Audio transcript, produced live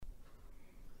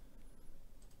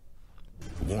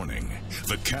Warning: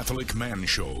 The Catholic Man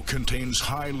Show contains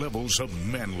high levels of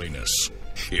manliness.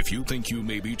 If you think you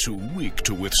may be too weak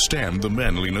to withstand the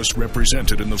manliness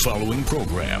represented in the following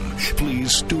program,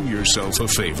 please do yourself a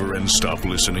favor and stop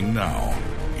listening now.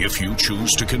 If you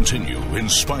choose to continue in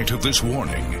spite of this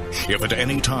warning, if at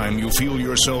any time you feel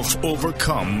yourself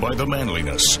overcome by the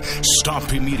manliness,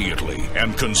 stop immediately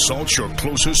and consult your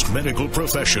closest medical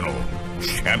professional.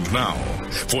 And now,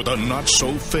 for the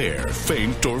not-so-fair,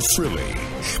 faint, or frilly,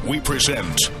 we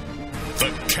present The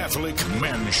Catholic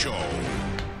Man Show.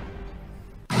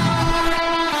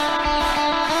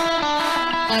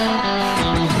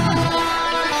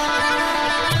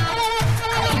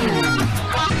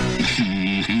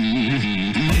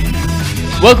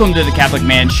 Welcome to the Catholic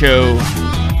Man Show.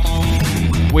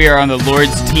 We are on the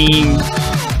Lord's team,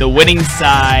 the winning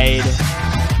side.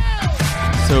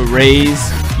 So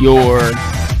raise your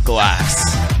glass.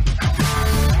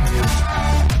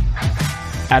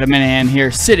 Adam and Ann here,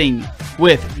 sitting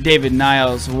with David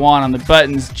Niles, Juan on the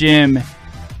buttons, Jim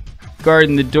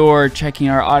guarding the door, checking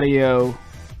our audio.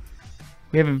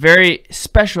 We have a very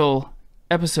special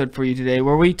episode for you today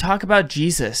where we talk about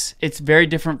Jesus. It's very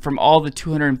different from all the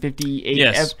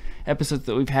 258 episodes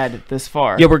that we've had thus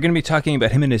far. Yeah, we're going to be talking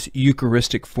about him in his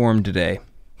Eucharistic form today.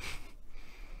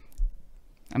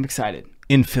 I'm excited.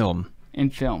 In film.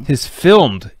 His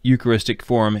filmed Eucharistic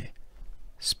form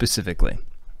specifically.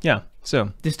 Yeah,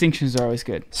 so. Distinctions are always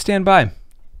good. Stand by.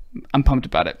 I'm pumped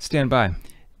about it. Stand by.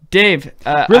 Dave.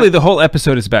 Really, the whole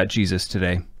episode is about Jesus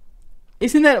today.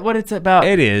 Isn't that what it's about?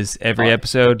 It is every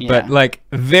episode, yeah. But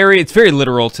it's very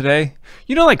literal today.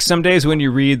 You know, like some days when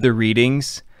you read the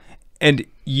readings and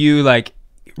you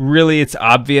really it's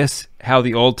obvious how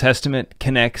the Old Testament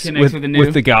connects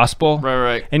with the gospel.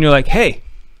 Right. And you're like, hey,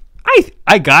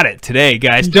 I got it today,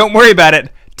 guys. Don't worry about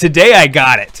it. Today I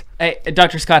got it. Hey,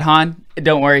 Dr. Scott Hahn,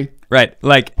 don't worry. Right.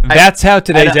 That's how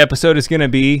today's episode is going to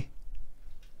be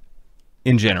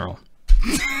in general.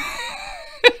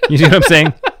 You see what I'm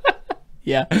saying?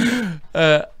 Yeah.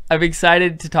 I'm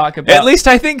excited to talk about... At least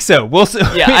I think so. We'll see.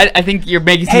 Yeah, I think you're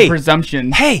making some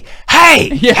presumptions. Hey!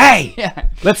 Yeah.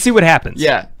 Let's see what happens.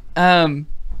 Yeah.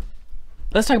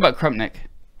 Let's talk about Krupnik.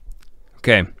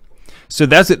 Okay. So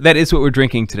that is what we're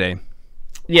drinking today.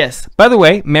 Yes. By the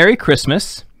way, Merry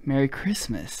Christmas. Merry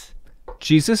Christmas.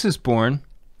 Jesus is born.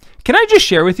 Can I just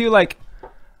share with you,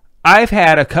 I've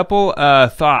had a couple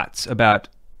thoughts about...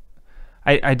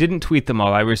 I didn't tweet them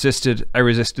all. I resisted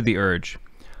the urge.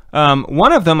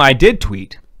 One of them I did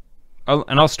tweet,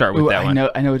 and I'll start with that one.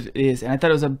 I know what it is, and I thought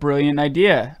it was a brilliant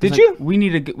idea. Did you? We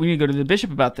need to go to the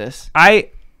bishop about this.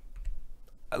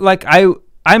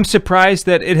 I'm surprised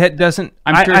that it doesn't.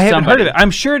 I haven't heard of it.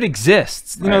 I'm sure it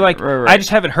exists. Right. I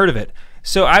just haven't heard of it.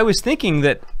 So I was thinking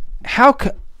that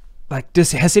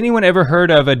has anyone ever heard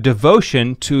of a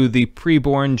devotion to the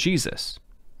preborn Jesus?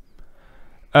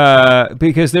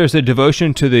 Because there's a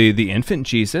devotion to the infant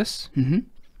Jesus. Mm-hmm.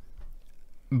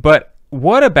 But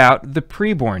what about the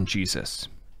preborn Jesus?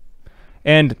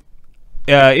 And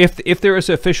if there is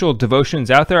official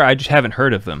devotions out there, I just haven't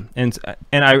heard of them. And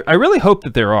I really hope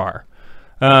that there are.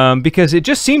 Because it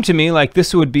just seemed to me like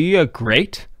this would be a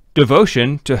great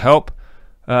devotion to help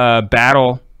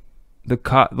battle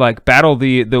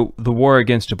the war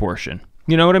against abortion.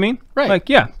 You know what I mean? Right.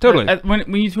 Yeah, totally.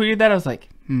 When you tweeted that, I was like,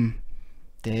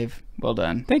 Dave, well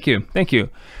done. Thank you.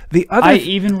 I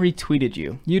even retweeted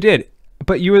you. You did,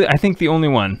 but you were, I think, the only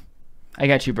one. I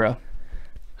got you, bro.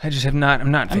 I just have not. I'm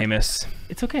not famous.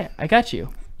 It's okay. I got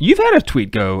you. You've had a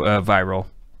tweet go viral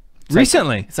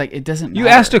recently. It doesn't matter. You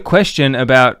asked a question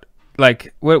about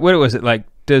what was it like?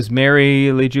 Does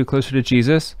Mary lead you closer to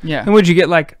Jesus? Yeah. And would you get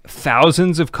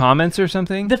thousands of comments or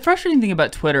something? The frustrating thing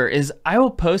about Twitter is I will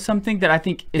post something that I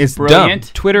think is it's brilliant.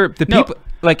 Dumb. Twitter, people.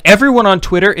 Everyone on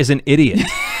Twitter is an idiot.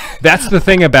 That's the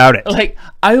thing about it.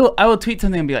 I will tweet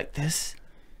something and be like, this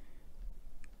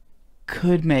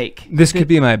could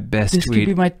be my best tweet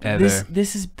ever.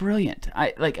 This is brilliant.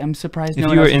 I'm surprised.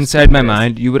 If you were inside my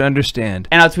mind, you would understand.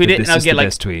 And I'll tweet it, and I'll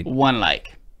get one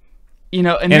like. And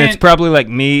then, it's probably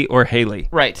me or Haley.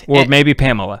 Right. Or maybe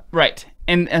Pamela. Right.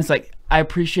 And it's I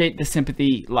appreciate the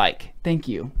sympathy. Thank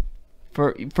you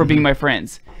for being my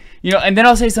friends. And then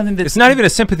I'll say something that's... It's not even a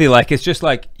sympathy it's just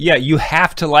you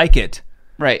have to like it.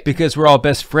 Right. Because we're all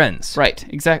best friends. Right,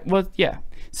 exactly. Well, yeah.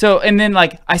 So, and then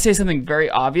I say something very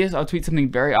obvious. I'll tweet something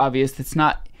very obvious that's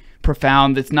not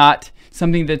profound, that's not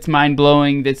something that's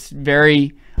mind-blowing, that's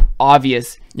very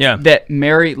obvious. Yeah. That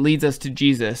Mary leads us to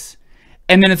Jesus.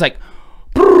 And then it's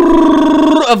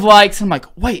of likes. I'm like,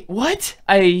 wait, what?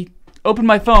 I opened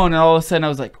my phone and all of a sudden I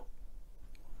was like,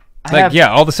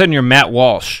 all of a sudden you're Matt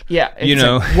Walsh. Yeah. You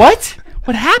know. What?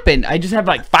 what happened? I just have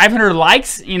like 500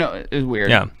 likes. It was weird.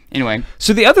 Yeah. Anyway.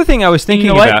 So the other thing I was thinking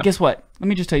You know what? about. Guess what? Let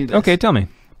me just tell you this. Okay, tell me.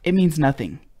 It means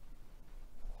nothing.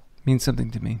 Means something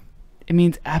to me. It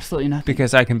means absolutely nothing.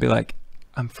 Because I can be like,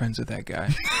 I'm friends with that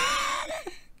guy.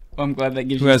 Well, I'm glad that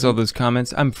gives Who you has all those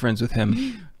comments? I'm friends with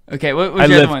him. Okay, what was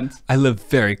your other ones? I live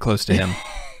very close to him.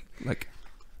 Like,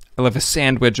 I live a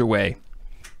sandwich away.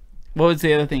 What was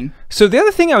the other thing? So the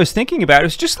other thing I was thinking about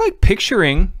is just like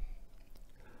picturing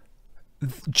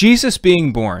Jesus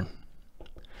being born.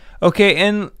 Okay,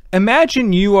 and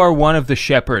imagine you are one of the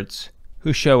shepherds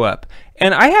who show up.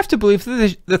 And I have to believe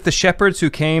that the shepherds who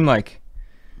came, like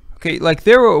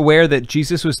they were aware that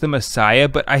Jesus was the Messiah,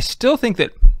 but I still think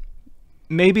that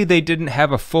maybe they didn't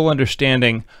have a full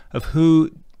understanding of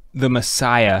who the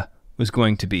Messiah was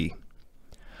going to be.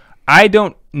 I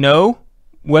don't know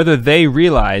whether they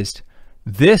realized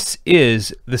this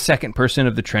is the second person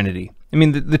of the Trinity. I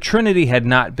mean, the Trinity had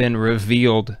not been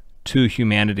revealed to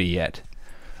humanity yet.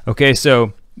 Okay,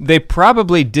 so they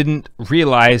probably didn't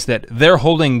realize that they're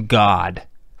holding God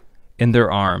in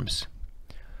their arms.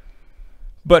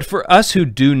 But for us who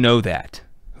do know that,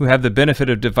 who have the benefit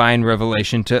of divine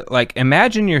revelation, to like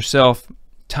imagine yourself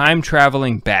time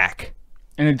traveling back.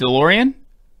 In a DeLorean?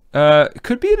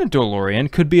 Could be in a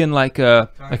DeLorean, could be in like a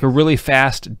really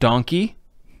fast donkey.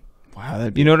 Wow,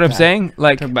 that'd be you know what I'm saying?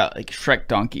 Like talk about like Shrek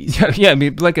donkeys. Yeah, I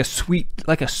mean like a sweet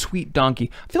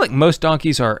donkey. I feel like most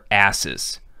donkeys are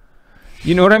asses.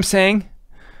 You know what I'm saying?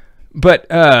 But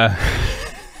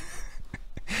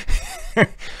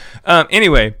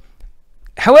anyway,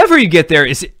 however you get there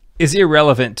is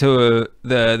irrelevant to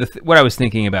what I was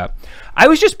thinking about. I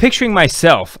was just picturing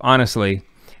myself, honestly,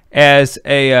 as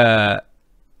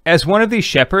one of these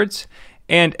shepherds,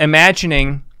 and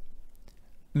imagining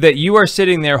that you are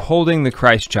sitting there holding the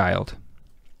Christ child.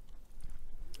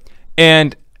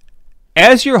 And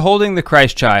as you're holding the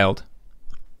Christ child,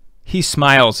 he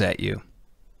smiles at you.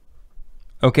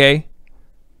 Okay?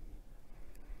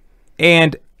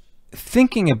 And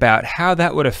thinking about how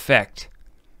that would affect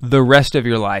the rest of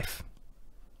your life,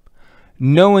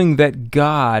 knowing that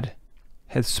God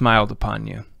had smiled upon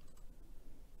you,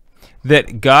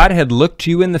 that God had looked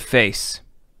you in the face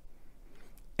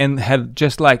and had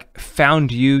just like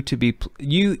found you to be,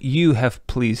 you have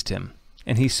pleased him,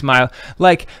 and he smiled,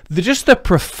 like just the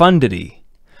profundity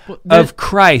of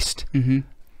Christ,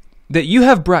 that you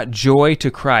have brought joy to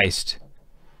Christ,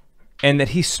 and that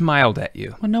he smiled at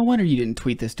you. Well, no wonder you didn't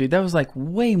tweet this, dude. That was like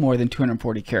way more than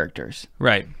 240 characters.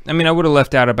 Right. I mean, I would have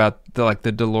left out about the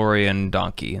DeLorean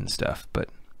donkey and stuff, but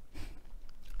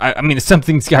I mean,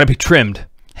 something's got to be trimmed.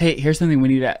 Hey, here's something we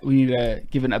need to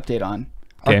give an update on.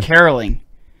 Okay. Our caroling.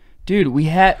 Dude,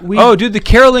 the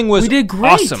caroling was we did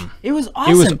great. Awesome. It was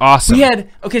awesome. It was awesome.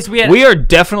 We are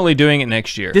definitely doing it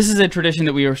next year. This is a tradition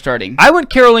that we are starting. I went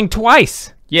caroling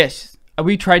twice. Yes.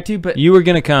 We tried to, but you were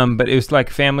going to come, but it was like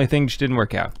a family thing, just didn't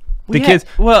work out.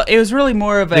 It was really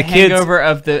more of a hangover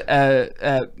of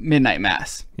the midnight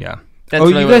mass. Yeah. That's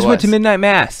really you guys went to midnight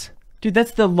mass. Dude,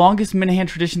 that's the longest Minahan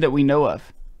tradition that we know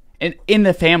of. In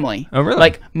the family. Oh, really?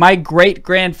 Like, my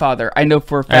great-grandfather, I know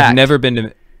for a fact. I've never been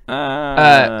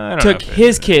to... took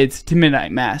his kids to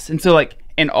midnight mass. And so, like,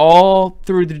 and all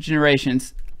through the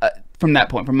generations from that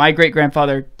point, from my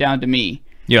great-grandfather down to me,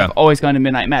 I've always gone to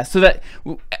midnight mass. So that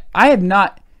I have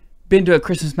not been to a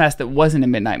Christmas mass that wasn't a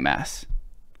midnight mass.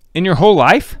 In your whole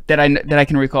life? That I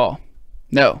can recall.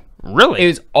 No. Really? It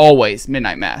was always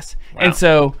midnight mass. Wow. And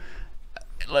so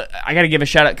I got to give a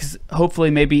shout out, because hopefully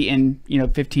maybe in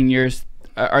 15 years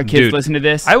our kids listen to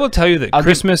this. I will tell you that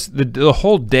Christmas, the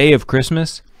whole day of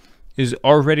Christmas is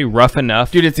already rough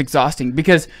enough. Dude, it's exhausting,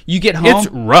 because you get home. It's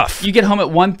rough. You get home at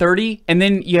 1:30, and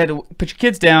then you had to put your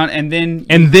kids down, and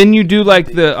then you do like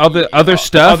the other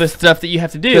stuff. All the stuff that you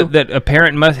have to do. That a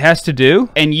parent has to do.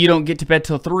 And you don't get to bed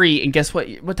till 3, and guess what?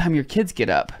 What time your kids get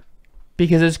up?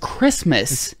 Because it's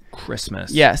Christmas.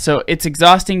 Christmas. Yeah, so it's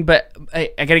exhausting, but I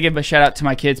got to give a shout out to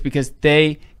my kids, because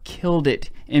they killed it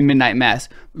in midnight mass.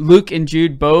 Luke and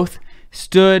Jude both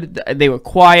stood. They were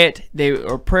quiet. They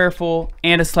were prayerful.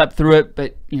 Anna slept through it,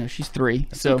 but she's 3.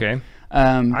 So okay.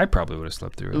 I probably would have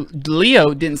slept through it.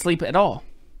 Leo didn't sleep at all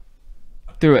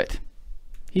through it.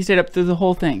 He stayed up through the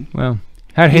whole thing. Well,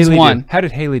 how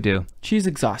did Haley do? She's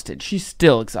exhausted. She's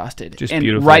still exhausted. Just and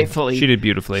beautifully. Rightfully. She did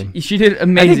beautifully. She did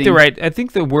amazing. I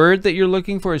think the word that you're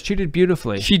looking for is she did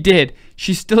beautifully. She did.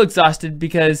 She's still exhausted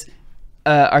because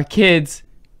our kids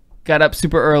got up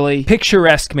super early.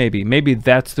 Picturesque, maybe. Maybe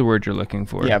that's the word you're looking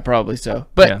for. Yeah, probably so.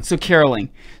 But so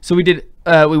caroling. So we did.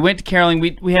 We went to caroling.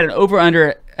 We had an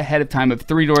over/under ahead of time of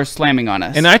 3 doors slamming on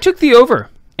us. And I took the over.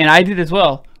 And I did as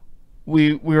well.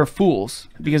 we were fools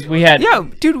because we had. Yeah,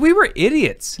 dude, we were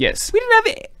idiots. Yes. We didn't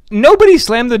have nobody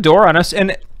slammed the door on us,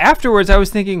 and afterwards I was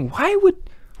thinking,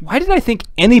 why did I think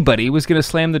anybody was going to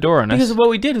slam the door on us? Because what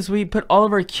we did is we put all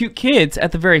of our cute kids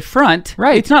at the very front.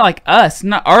 Right. It's not like us,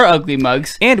 not our ugly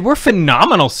mugs. And we're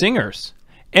phenomenal singers.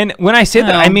 And when I say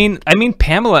that, I mean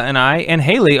Pamela and I and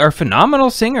Haley are phenomenal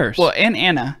singers. Well, and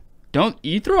Anna. Don't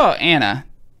you throw out Anna.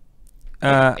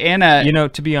 Anna. You know,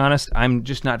 to be honest, I'm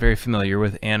just not very familiar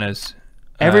with Anna's.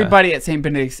 Everybody at St.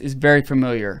 Benedict's is very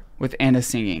familiar with Anna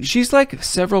singing. She's like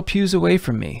several pews away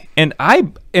from me. And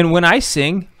when I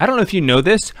sing, I don't know if you know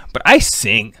this, but I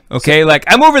sing. Okay? Like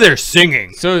I'm over there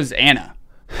singing. So is Anna.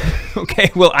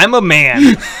 Okay, well, I'm a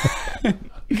man.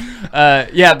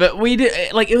 Yeah, but we did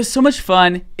it was so much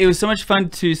fun. It was so much fun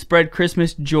to spread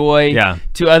Christmas joy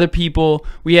to other people.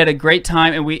 We had a great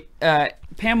time, and we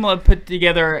Pamela put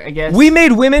together, I guess. We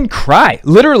made women cry.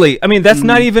 Literally. I mean, that's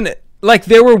not even like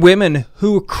there were women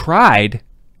who cried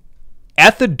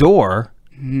at the door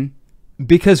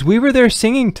because we were there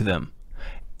singing to them.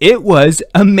 It was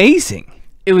amazing.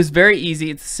 It was very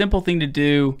easy. It's a simple thing to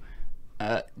do.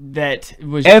 That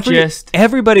was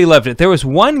everybody loved it. There was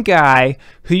one guy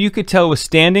who you could tell was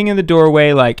standing in the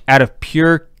doorway like out of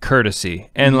pure courtesy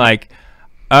and like,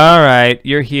 all right,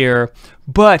 you're here.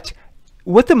 But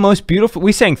what the most beautiful,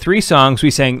 we sang 3 songs. We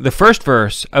sang the first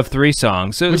verse of 3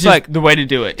 songs. So it was like the way to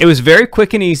do it. It was very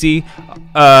quick and easy.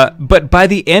 But by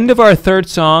the end of our 3rd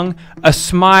song, a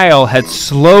smile had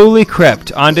slowly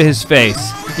crept onto his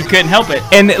face. He couldn't help it.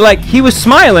 And like he was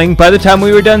smiling by the time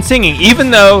we were done singing,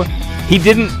 even though he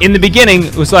didn't, in the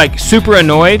beginning, was like super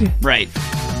annoyed. Right.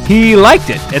 He liked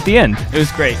it at the end. It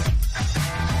was great.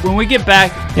 When we get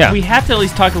back, we have to at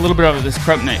least talk a little bit about this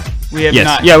Krupnik. We have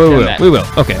not. Yeah, we done will. that. We will.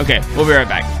 Okay. Okay, we'll be right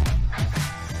back.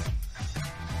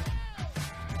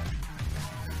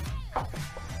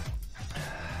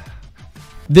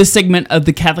 This segment of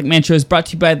the Catholic Man Show is brought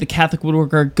to you by The Catholic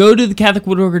Woodworker. Go to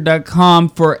thecatholicwoodworker.com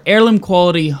for heirloom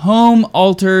quality home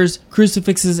altars,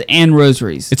 crucifixes, and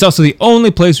rosaries. It's also the only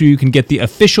place where you can get the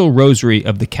official rosary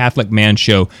of The Catholic Man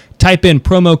Show. Type in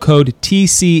promo code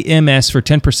TCMS for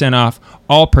 10% off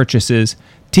all purchases.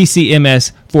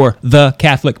 TCMS for The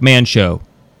Catholic Man Show.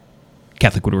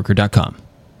 CatholicWoodworker.com.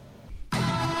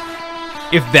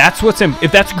 If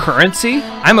that's currency,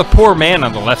 I'm a poor man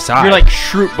on the left side. You're like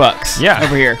Shroot Bucks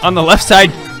over here. On the left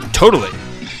side, totally.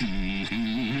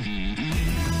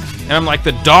 And I'm like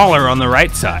the dollar on the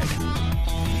right side.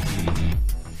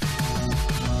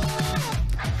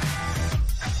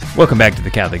 Welcome back to the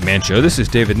Catholic Man Show. This is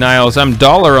David Niles. I'm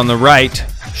dollar on the right,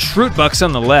 Shroot Bucks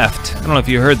on the left. I don't know if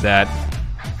you heard that.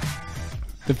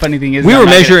 The funny thing is, we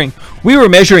were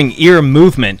measuring ear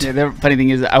movement. Yeah, the funny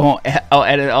thing is, I'll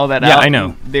edit all that out. Yeah, I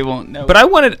know. They won't know. But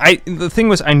the thing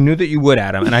was, I knew that you would,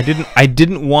 Adam, and I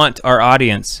didn't want our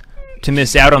audience to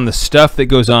miss out on the stuff that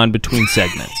goes on between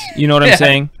segments. You know what I'm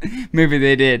saying? Maybe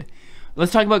they did.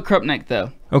 Let's talk about Krupnik,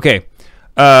 though. Okay.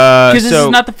 Because this is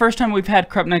not the first time we've had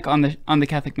Krupnik on the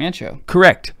Catholic Man Show.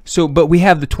 Correct. So, but we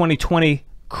have the 2020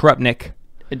 Krupnik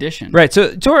edition. Right.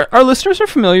 So our listeners are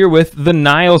familiar with the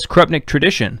Niles Krupnik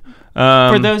tradition.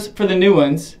 For the new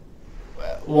ones,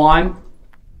 Juan,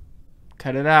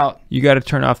 cut it out. You got to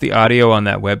turn off the audio on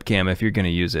that webcam if you're going to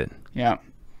use it. Yeah.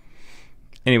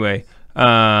 Anyway,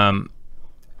 so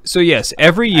yes,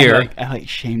 every year I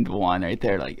shamed Juan right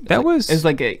there. Like that was. It was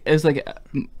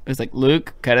like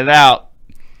Luke, cut it out.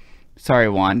 Sorry,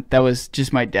 Juan. That was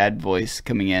just my dad voice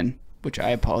coming in, which I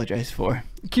apologize for.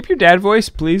 Keep your dad voice,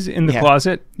 please, in the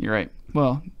closet. You're right.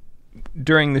 Well,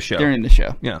 during the show.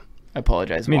 Yeah. I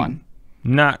apologize, Juan.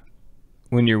 Not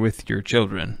when you're with your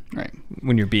children. Right.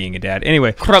 When you're being a dad.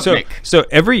 Anyway, Krupnik. So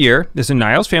every year, there's a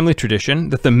Niles family tradition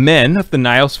that the men of the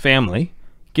Niles family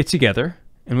get together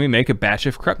and we make a batch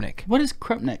of Krupnik. What is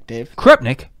Krupnik, Dave?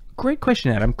 Krupnik? Great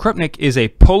question, Adam. Krupnik is a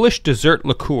Polish dessert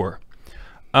liqueur.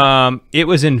 It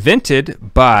was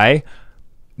invented by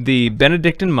the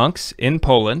Benedictine monks in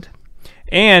Poland,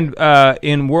 and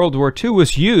in World War II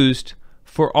was used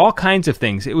for all kinds of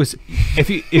things. It was, if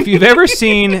you've ever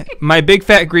seen My Big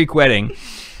Fat Greek Wedding,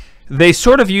 they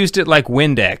sort of used it like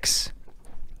Windex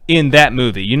in that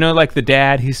movie. You know, like the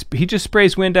dad, he just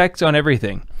sprays Windex on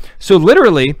everything. So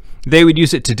literally, they would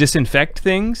use it to disinfect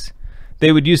things.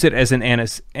 They would use it as an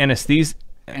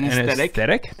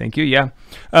anesthetic. Thank you. Yeah.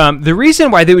 The reason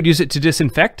why they would use it to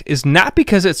disinfect is not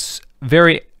because it's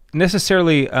very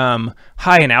necessarily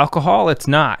high in alcohol. It's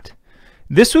not.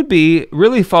 This would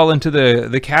really fall into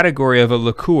the category of a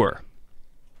liqueur.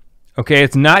 Okay,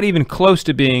 it's not even close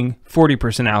to being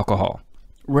 40% alcohol.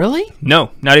 Really?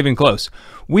 No, not even close.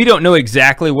 We don't know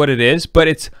exactly what it is, but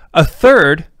it's a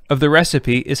third of the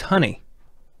recipe is honey.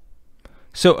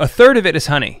 So a third of it is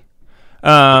honey.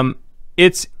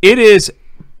 It is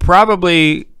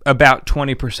probably about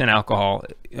 20% alcohol.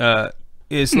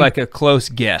 Is like a close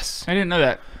guess. I didn't know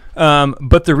that.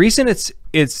 But the reason it's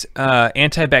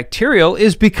antibacterial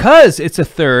is because it's a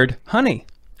third honey.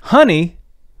 Honey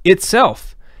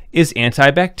itself is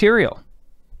antibacterial.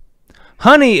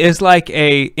 Honey is like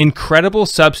a incredible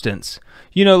substance.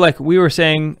 You know, like we were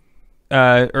saying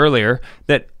earlier,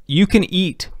 that you can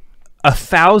eat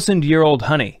 1,000-year-old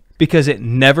honey because it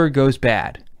never goes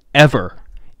bad, ever,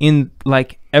 in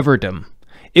like everdom.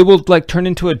 It will like turn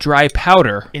into a dry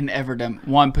powder. In everdom.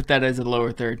 One, put that as a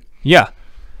lower third. Yeah.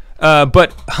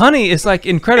 But honey is like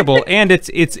incredible, and it's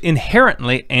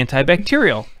inherently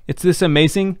antibacterial. It's this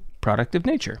amazing product of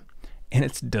nature, and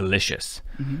it's delicious.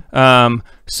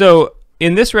 So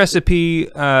in this recipe,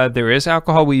 there is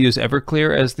alcohol. We use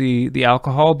Everclear as the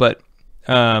alcohol, but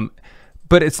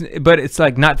it's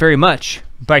like not very much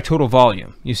by total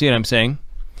volume. You see what I'm saying?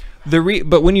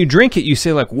 But when you drink it, you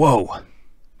say like, whoa,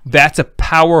 that's a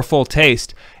powerful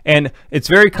taste. And it's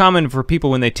very common for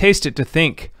people when they taste it to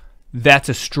think that's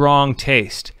a strong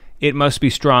taste. It must be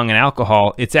strong in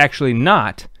alcohol. It's actually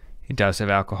not. It does have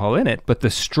alcohol in it, but the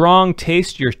strong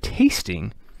taste you're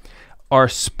tasting are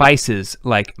spices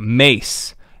like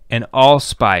mace and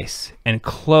allspice and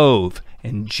clove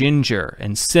and ginger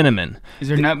and cinnamon. Is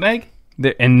there nutmeg?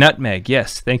 And nutmeg,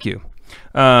 yes, thank you.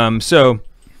 So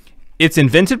it's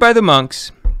invented by the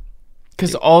monks.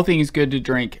 Because all things good to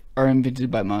drink are invented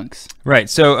by monks. Right.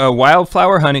 So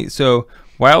wildflower honey. So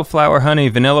wildflower honey,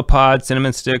 vanilla pod,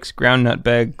 cinnamon sticks, ground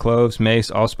nutmeg, cloves,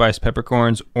 mace, allspice,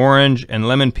 peppercorns, orange and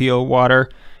lemon peel water,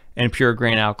 and pure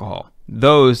grain alcohol.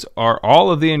 Those are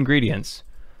all of the ingredients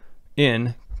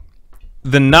in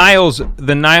the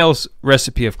Niles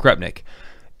recipe of Krupnik.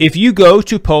 If you go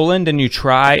to Poland and you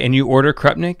try and you order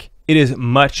Krupnik, it is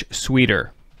much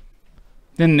sweeter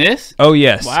than this. Oh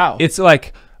yes. Wow. It's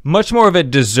like much more of a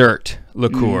dessert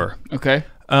liqueur. Okay.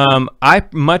 I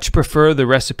much prefer the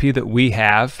recipe that we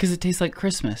have because it tastes like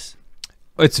Christmas.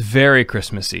 It's very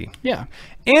Christmassy. Yeah.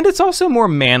 And it's also more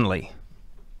manly.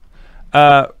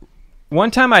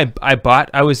 One time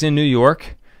I was in New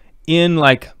York, in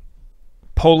like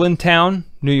Poland town,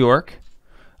 New York.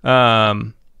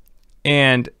 And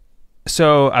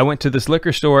so I went to this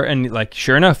liquor store and like,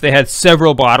 sure enough, they had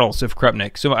several bottles of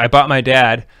Krupnik. So I bought my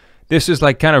dad. This was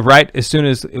like kind of right as soon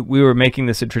as we were making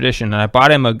this a tradition. And I bought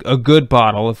him a good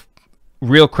bottle of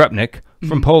real Krupnik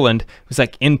from Poland. It was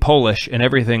like in Polish and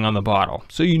everything on the bottle.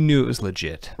 So you knew it was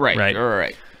legit.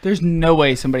 Right. There's no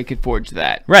way somebody could forge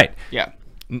that. Right. Yeah.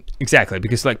 Exactly.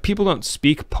 Because like people don't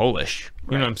speak Polish.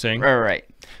 You know what I'm saying? Right.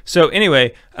 So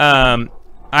anyway,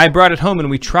 I brought it home and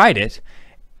we tried it.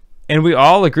 And we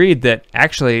all agreed that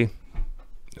actually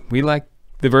we like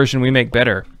the version we make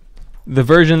better. The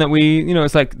version that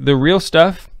it's like the real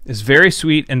stuff is very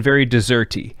sweet and very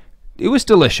desserty. It was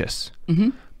delicious,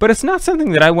 but it's not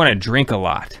something that I want to drink a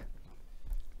lot.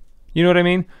 You know what I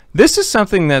mean? This is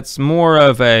something that's more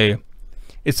of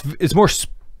it's more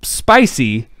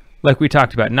spicy, like we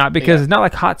talked about. Not because it's not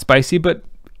like hot spicy, but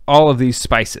all of these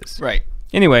spices. Right.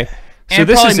 Anyway, so and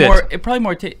this is it. It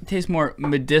probably tastes more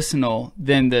medicinal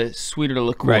than the sweeter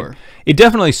liqueur. Right. It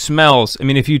definitely smells. I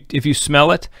mean, if you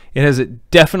smell it, it has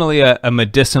definitely a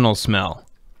medicinal smell.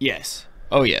 Yes.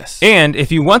 Oh yes. And if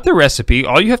you want the recipe,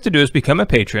 all you have to do is become a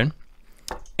patron.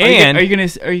 And are you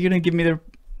gonna give me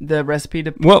the recipe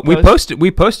to? Well, post?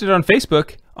 we post it on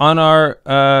Facebook on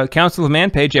our Council of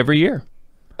Man page every year.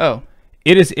 Oh.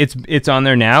 It's on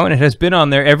there now, and it has been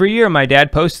on there every year. My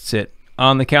dad posts it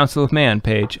on the Council of Man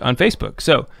page on Facebook.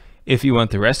 So if you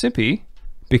want the recipe,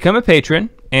 become a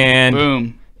patron, and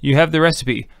boom, you have the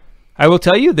recipe. I will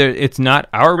tell you that it's not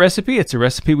our recipe. It's a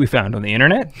recipe we found on the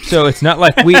internet. So it's not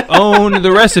like we own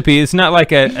the recipe. It's not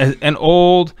like an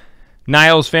old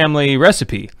Niles family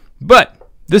recipe. But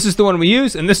this is the one we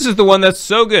use, and this is the one that's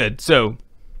so good. So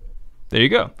there you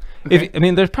go. Okay.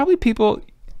 There's probably people,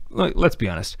 let's be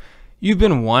honest, you've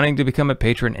been wanting to become a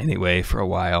patron anyway for a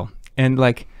while. And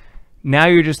like, now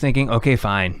you're just thinking, okay,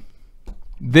 fine.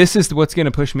 This is what's going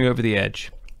to push me over the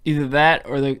edge. Either that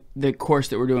or the course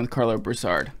that we're doing with Carlo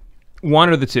Broussard. One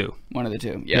or the two. One of the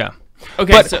two. Yeah.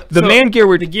 Okay. But the man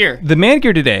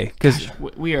gear today, because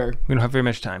we don't have very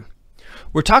much time.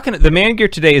 We're talking. The man gear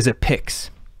today is a picks.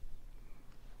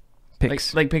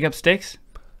 Picks. Like pick up sticks?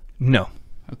 No.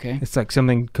 Okay. It's like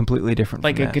something completely different.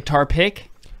 Like from a that. guitar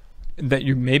pick? That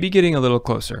you're maybe getting a little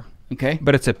closer. Okay.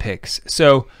 But it's a picks.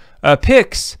 So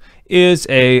picks is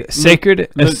a sacred.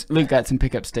 Luke got some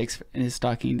pickup sticks in his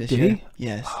stocking this year. Did he?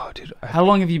 Yes. Oh, dude. How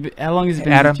long has it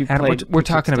been Adam, since you played? we're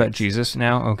talking about Jesus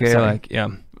now, okay? Sorry. Like, yeah.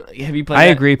 Have you played I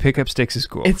that? agree. Pickup sticks is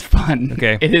cool. It's fun.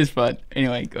 Okay. It is fun.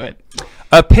 Anyway, go ahead.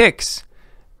 A pyx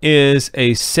is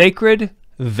a sacred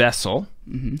vessel.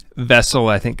 Vessel,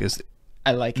 I think,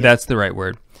 I like it. that's the right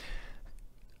word.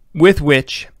 With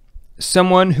which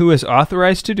someone who is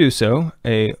authorized to do so,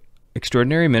 a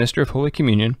extraordinary minister of Holy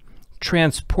Communion,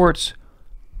 transports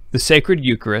the sacred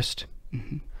Eucharist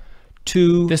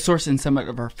to the source and summit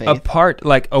of our faith. apart,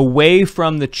 like away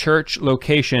from the church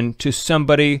location, to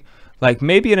somebody, like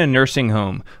maybe in a nursing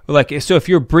home. Like, so if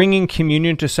you're bringing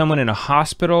communion to someone in a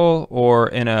hospital or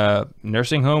in a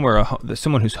nursing home or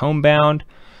someone who's homebound,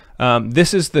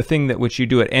 this is the thing that which you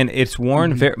do it. And it's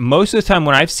worn most of the time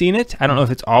when I've seen it, I don't know if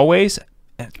it's always,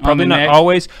 probably not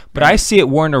always, but I see it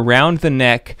worn around the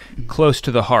neck close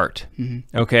to the heart.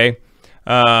 Okay.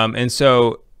 And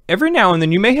so every now and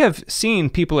then you may have seen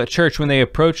people at church when they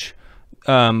approach,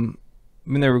 when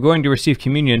they were going to receive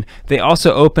communion, they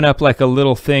also open up like a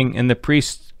little thing and the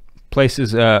priest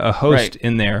places a host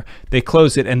in there. They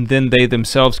close it and then they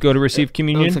themselves go to receive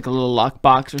communion. It looks like a little lock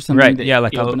box or something. Right. That Yeah.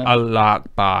 Like you open a up.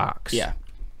 lock box. Yeah.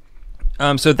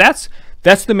 So that's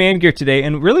the man gear today.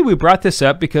 And really we brought this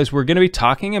up because we're going to be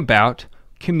talking about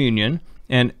communion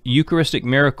and Eucharistic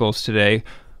miracles today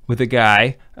with a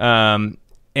guy,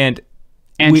 and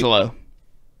Angelo.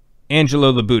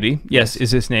 Angelo Libutti, yes,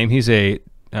 is his name. He's a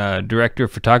director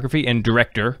of photography and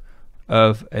director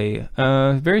of a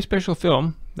very special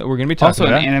film that we're going to be talking Also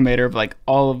about. an animator of like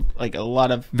a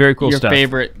lot of Very cool your stuff.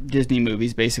 favorite Disney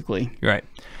movies, basically. Right.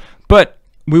 But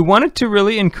we wanted to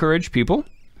really encourage people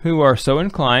who are so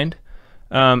inclined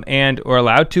and or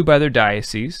allowed to by their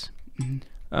diocese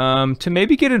to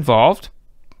maybe get involved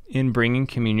in bringing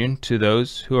communion to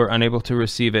those who are unable to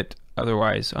receive it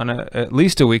otherwise on at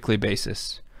least a weekly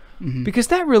basis. Because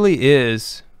that really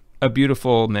is a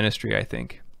beautiful ministry, I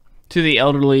think. To the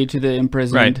elderly, to the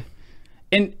imprisoned. Right.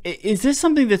 And is this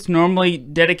something that's normally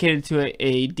dedicated to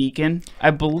a deacon?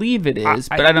 I believe it is,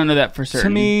 but I don't know that for certain.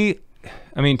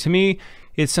 To me,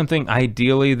 it's something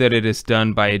ideally that it is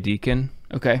done by a deacon.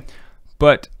 Okay.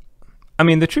 But, I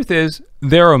mean, the truth is,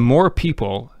 there are more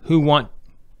people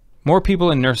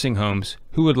in nursing homes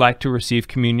who would like to receive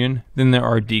communion than there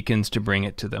are deacons to bring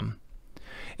it to them.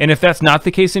 And if that's not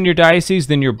the case in your diocese,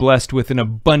 then you're blessed with an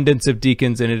abundance of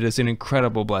deacons, and it is an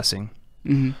incredible blessing.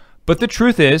 But the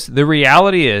truth is, the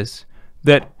reality is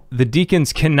that the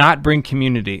deacons cannot bring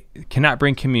communion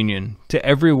to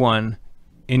everyone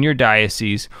in your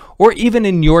diocese or even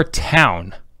in your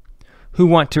town who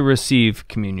want to receive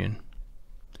communion.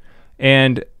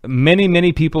 And many,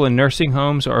 many people in nursing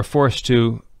homes are forced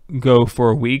to go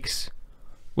for weeks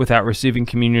without receiving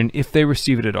communion if they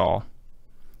receive it at all.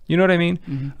 You know what I mean?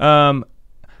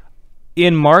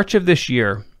 In March of this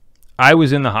year, I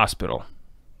was in the hospital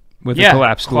with a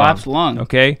collapsed lung.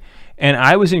 Okay? And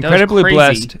I was incredibly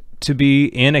blessed to be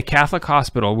in a Catholic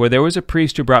hospital where there was a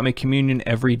priest who brought me communion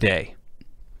every day.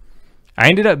 I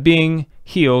ended up being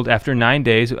healed after 9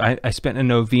 days. I spent a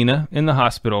novena in the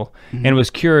hospital and was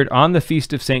cured on the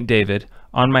Feast of St. David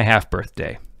on my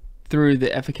half-birthday. Through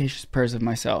the efficacious prayers of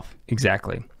myself.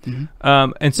 Exactly.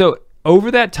 And so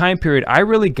over that time period, I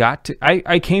really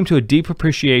I came to a deep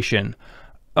appreciation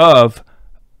of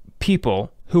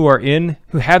people who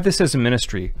have this as a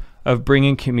ministry of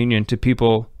bringing communion to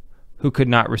people who could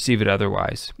not receive it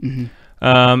otherwise.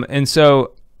 And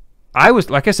so I was,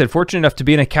 like I said, fortunate enough to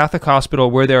be in a Catholic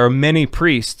hospital where there are many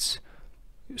priests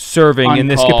serving in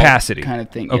this capacity. Kind of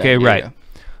thing. Okay, right.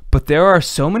 But there are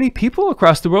so many people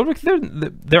across the world.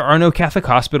 There are no Catholic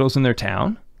hospitals in their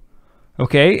town.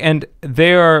 Okay, and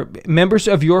they are members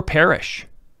of your parish,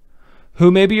 who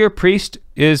maybe your priest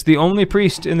is the only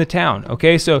priest in the town.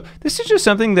 Okay, so this is just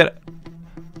something that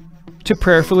to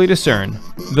prayerfully discern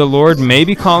the Lord may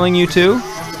be calling you to,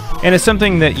 and it's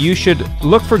something that you should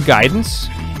look for guidance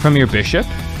from your bishop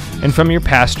and from your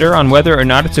pastor on whether or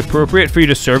not it's appropriate for you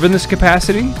to serve in this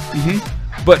capacity.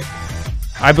 But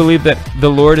I believe that the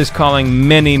Lord is calling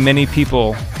many, many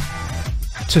people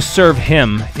to serve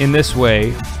Him in this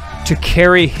way, to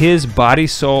carry His body,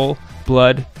 soul,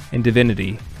 blood, and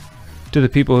divinity to the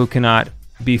people who cannot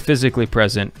be physically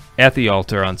present at the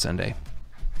altar on Sunday.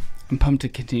 I'm pumped to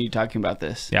continue talking about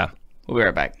this. Yeah. We'll be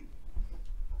right back.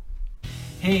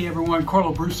 Hey everyone,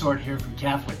 Carlo Broussard here from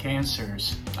Catholic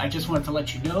Answers. I just wanted to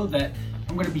let you know that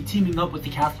I'm going to be teaming up with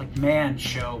the Catholic Man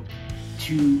Show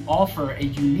to offer a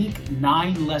unique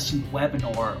 9-lesson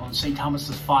webinar on St.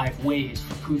 Thomas's 5 ways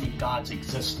for proving God's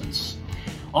existence.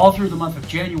 All through the month of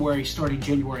January, starting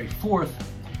January 4th,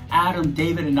 Adam,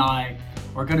 David, and I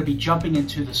are going to be jumping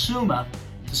into the Summa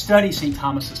to study St.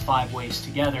 Thomas's 5 ways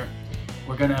together.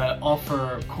 We're going to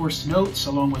offer course notes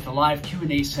along with a live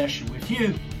Q&A session with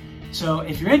you. So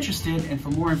if you're interested, and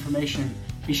for more information,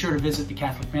 be sure to visit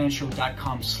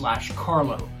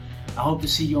thecatholicmanshow.com/Carlo. I hope to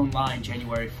see you online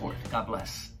January 4th. God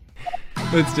bless.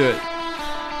 Let's do it.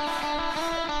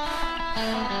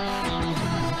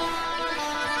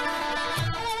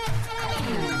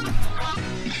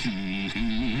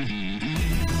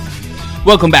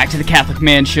 Welcome back to the Catholic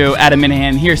Man Show. Adam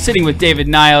Minahan here, sitting with David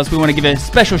Niles. We want to give a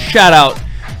special shout out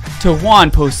to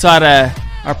Juan Posada,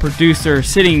 our producer,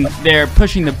 sitting there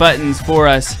pushing the buttons for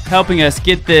us, helping us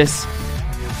get this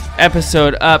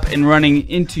episode up and running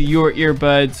into your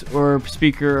earbuds or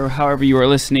speaker or however you are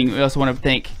listening. We also want to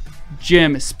thank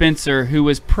Jim Spencer, who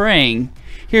was praying.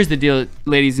 Here's the deal,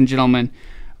 ladies and gentlemen.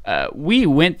 We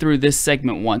went through this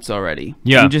segment once already.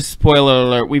 Yeah. And just spoiler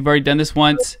alert, we've already done this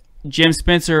once. Jim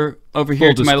Spencer over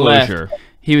here to my left,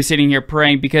 he was sitting here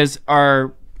praying because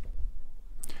our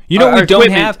we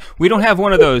don't have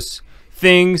one of those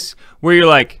things where you're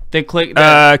like, they click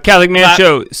Catholic Man clap.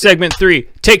 Show segment 3,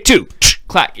 take 2.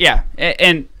 Clack, yeah.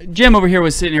 And Jim over here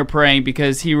was sitting here praying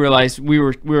because he realized we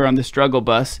were on the struggle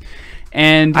bus.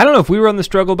 And I don't know if we were on the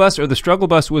struggle bus or the struggle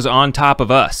bus was on top of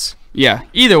us. Yeah,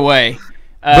 either way.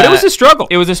 But it was a struggle.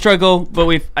 It was a struggle, but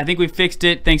I think we fixed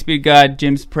it. Thanks be to God.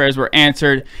 Jim's prayers were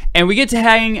answered. And we get to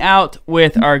hang out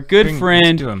with our good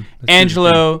friend,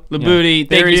 Angelo Libutti. Yeah.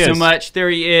 Thank you so much. There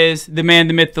he is, the man,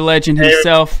 the myth, the legend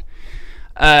himself.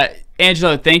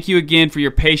 Angelo, thank you again for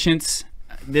your patience.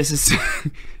 This is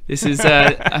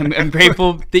I'm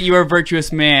grateful that you are a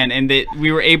virtuous man and that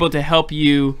we were able to help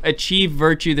you achieve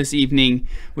virtue this evening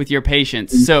with your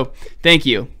patience. So thank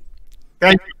you.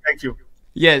 Thank you.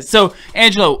 Yes. So,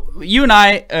 Angelo, you and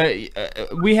I,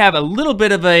 we have a little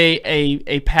bit of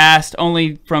a past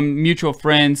only from mutual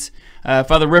friends.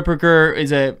 Father Ripperger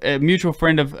is a mutual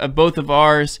friend of both of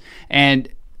ours. And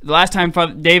the last time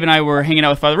Dave and I were hanging out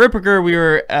with Father Ripperger, we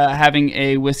were having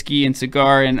a whiskey and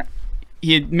cigar. And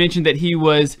he had mentioned that he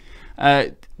was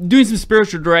doing some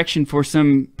spiritual direction for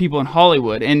some people in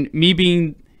Hollywood. And me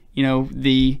being,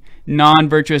 the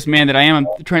non-virtuous man that I am, I'm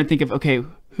trying to think of, okay,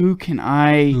 who can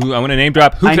I... I want to name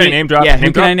drop. Who can I name drop? Yeah,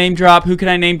 who can I name drop? Who can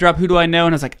I name drop? Who do I know?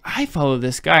 And I was like, I follow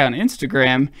this guy on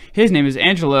Instagram. His name is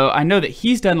Angelo. I know that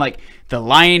he's done like The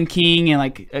Lion King and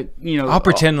I'll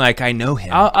pretend like I know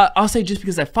him. I'll say just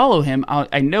because I follow him,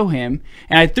 I know him.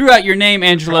 And I threw out your name,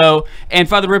 Angelo, and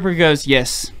Father Ripper goes,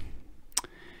 yes,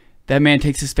 that man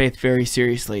takes his faith very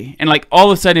seriously. And like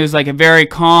all of a sudden it was like a very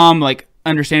calm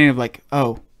understanding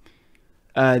of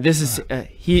this is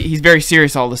he's very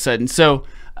serious all of a sudden. So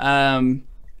I'm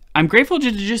grateful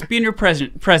to just be in your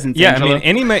presence. Yeah, Angelo.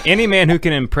 I mean, any man who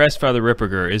can impress Father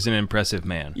Ripperger is an impressive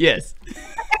man. Yes.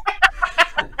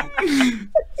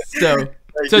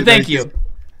 Thank you.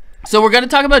 So we're going to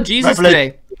talk about Jesus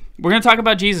today. We're going to talk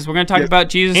about Jesus. We're going to talk about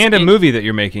Jesus and a movie that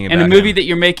you're making about and a movie that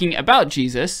you're making about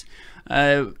Jesus.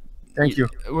 Thank you.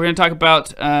 We're going to talk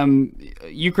about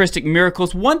Eucharistic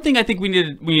miracles. One thing I think we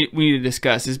need to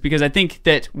discuss is because I think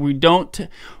that we don't.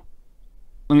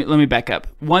 Let me back up.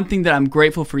 One thing that I'm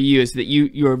grateful for you is that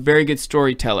you're a very good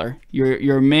storyteller.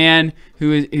 You're a man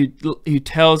who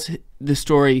tells the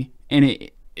story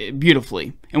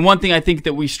beautifully. And one thing I think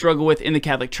that we struggle with in the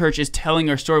Catholic Church is telling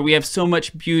our story. We have so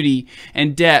much beauty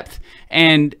and depth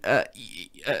and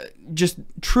just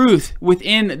truth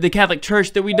within the Catholic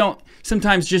Church that we don't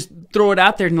sometimes just throw it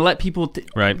out there and let people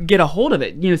get a hold of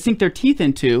it, sink their teeth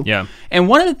into. Yeah. And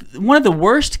one of the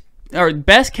worst or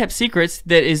best kept secrets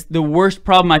that is the worst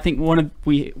problem I think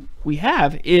we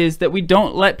have is that we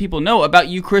don't let people know about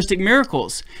Eucharistic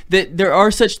miracles. That there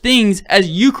are such things as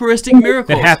Eucharistic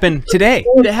miracles that happen today.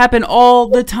 That happen all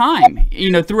the time,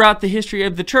 throughout the history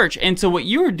of the Church. And so what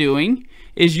you are doing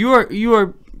is you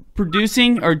are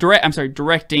producing or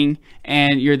directing,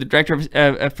 and you're the director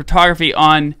of photography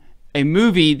on a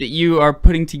movie that you are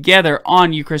putting together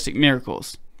on Eucharistic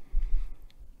miracles.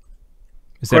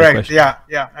 Is that correct? Yeah.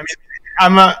 I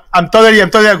mean, I'm totally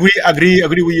agree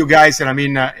with you guys, and I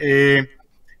mean,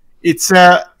 it's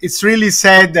really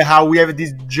sad how we have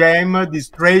this gem, this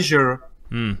treasure,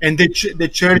 and the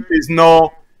church is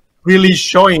not really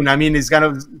showing. I mean, it's kind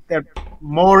of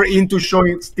more into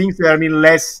showing things that are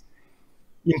less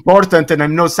important, and I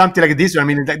know something like this. I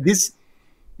mean, this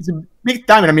is a big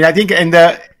time. I mean, I think, and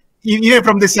even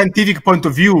from the scientific point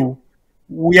of view,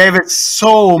 we have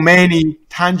so many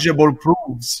tangible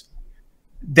proofs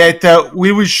that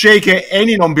we will shake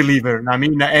any non-believer. I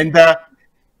mean, and I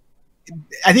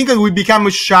think we become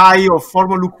shy or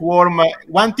formal lukewarm.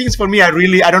 One thing for me, I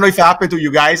don't know if it happened to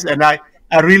you guys, and I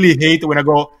really hate when I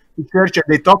go to church and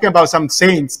they talk about some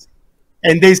saints,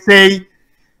 and they say,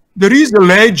 there is a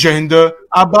legend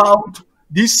about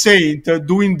this saint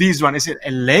doing this one. I said,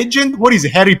 a legend? What is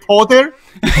it, Harry Potter?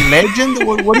 A legend?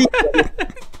 What is it?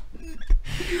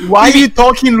 Why are you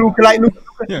talking, Luke? What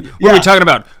are we talking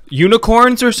about?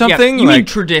 Unicorns or something? Yeah, you mean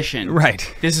tradition.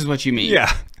 Right. This is what you mean.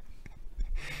 Yeah.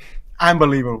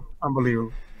 Unbelievable.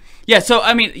 Yeah, so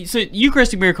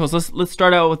Eucharistic miracles. Let's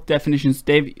start out with definitions,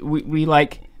 Dave. We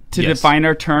like to define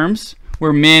our terms.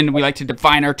 We're men. We like to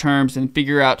define our terms and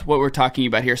figure out what we're talking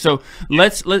about here. So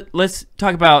let's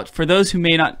talk about, for those who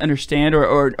may not understand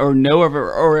or know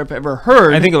or have ever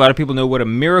heard. I think a lot of people know what a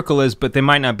miracle is, but they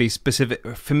might not be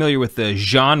familiar with the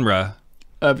genre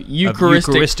of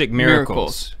Eucharistic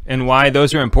miracles and why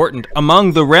those are important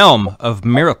among the realm of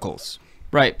miracles.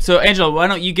 Right. So, Angelo, why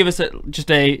don't you give us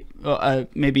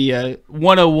maybe a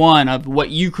 101 of what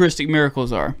Eucharistic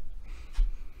miracles are?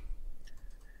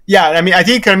 Yeah, I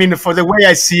think for the way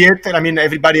I see it,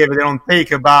 everybody has their own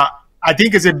take, but I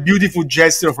think it's a beautiful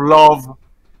gesture of love.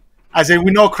 As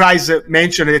we know, Christ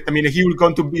mentioned it. He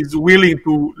is willing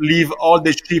to leave all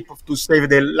the sheep to save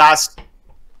the last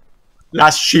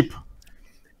sheep.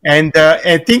 And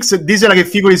I think this is like a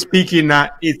figuratively speaking.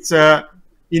 It's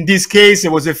in this case,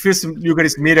 it was the first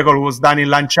Eucharist miracle was done in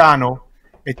Lanciano,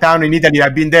 a town in Italy.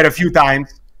 I've been there a few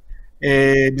times.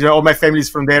 All my family is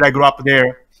from there. I grew up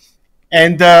there.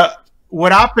 And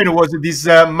what happened was this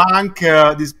monk, he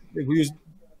was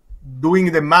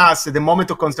doing the mass at the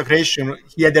moment of consecration.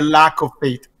 He had a lack of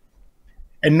faith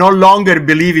and no longer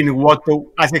believing what,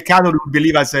 as a Catholic, we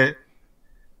believe as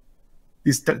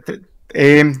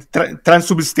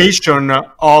transubstantiation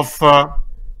of the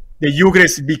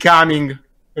Eucharist becoming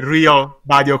real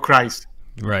body of Christ.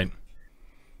 Right.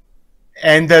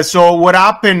 And so what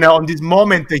happened on this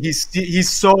moment, he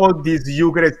saw this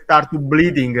Eucharist start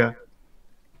bleeding.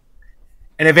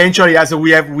 And eventually, as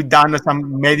we've done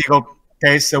some medical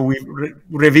tests, we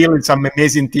revealed some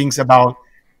amazing things about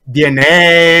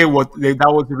DNA,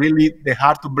 that was really the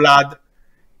heart to blood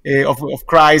of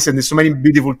Christ, and there's so many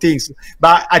beautiful things.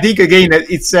 But I think, again,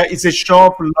 it's a show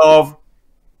of love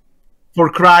for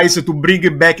Christ to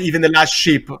bring back even the last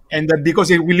sheep. And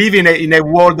because we live in a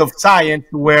world of science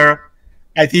where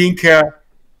I think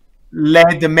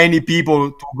led many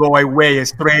people to go away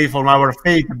astray from our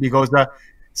faith, because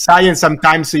science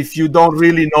sometimes, if you don't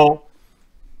really know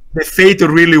the faith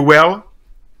really well,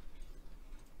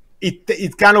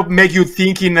 it kind of make you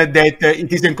thinking that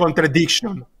it is in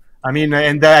contradiction.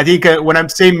 And I think when I'm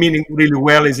saying meaning really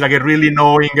well, is like really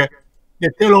knowing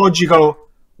the theological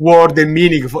word and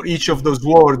meaning for each of those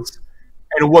words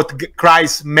and what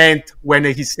Christ meant when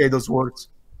he said those words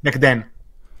back then.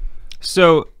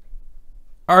 So,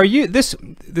 are you this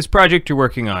project you're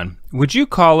working on? Would you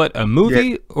call it a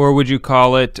movie or would you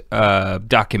call it a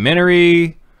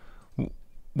documentary?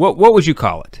 What would you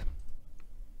call it?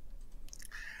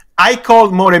 I call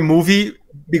it more a movie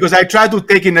because I try to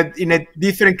take in a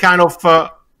different kind of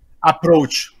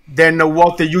approach than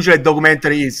what the usual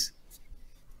documentary is.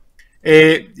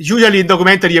 Usually in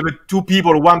documentary you have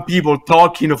one people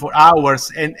talking for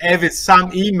hours and have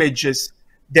some images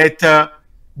that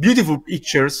beautiful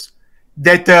pictures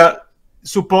that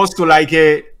supposed to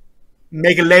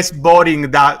make less boring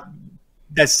that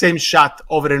same shot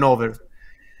over and over.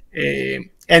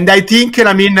 And I think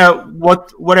one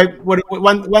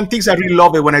thing I really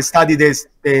love when I studied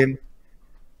the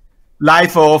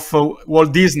life of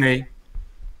Walt Disney.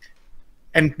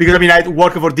 And because I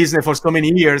worked for Disney for so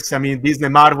many years, Disney,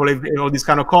 Marvel, all this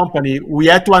kind of company, we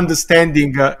had to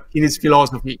understanding in his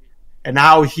philosophy and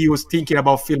how he was thinking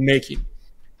about filmmaking.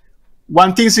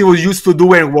 One thing he was used to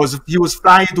doing was he was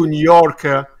flying to New York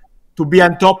to be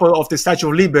on top of the Statue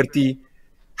of Liberty,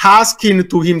 asking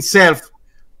to himself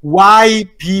why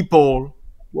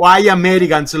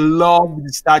Americans love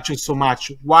the statue so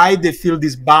much, why they feel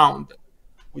this bound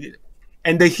with it.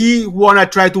 And he want to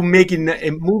try to make in a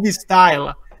movie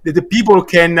style that the people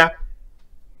can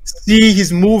see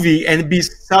his movie and be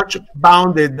such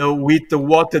bounded with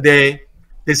what the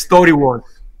story was.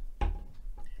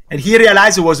 And he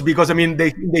realized it was because, in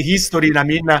the history,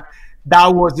 that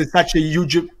was such a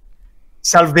huge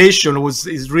salvation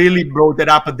is really brought it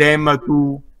up them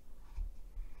to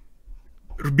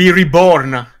be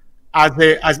reborn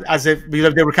because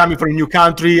they were coming from a new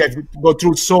country and go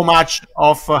through so much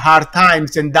of hard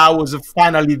times, and that was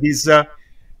finally this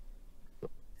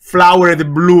flower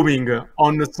blooming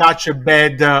on such a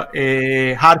bad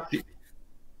hardship.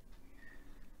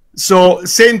 So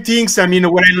same things. When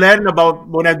I learned about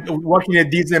when I'm working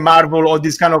at Disney, Marvel, or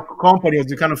this kind of company, or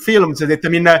this kind of films, that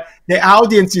the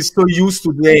audience is so used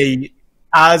today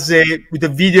with the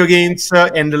video games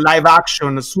and the live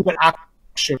action, super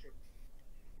action.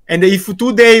 And if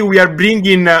today we are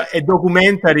bringing a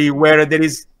documentary where there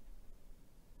is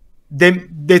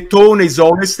the tone is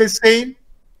always the same,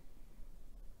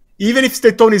 even if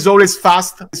the tone is always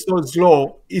fast, so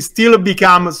slow, it still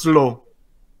becomes slow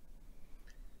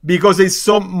because it's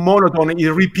so monotone.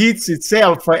 It repeats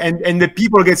itself, and the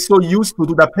people get so used to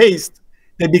the pace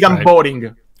they become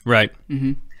boring. Right.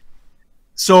 Mm-hmm.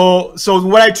 So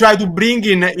what I try to bring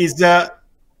in is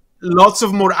lots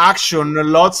of more action,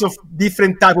 lots of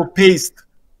different type of pace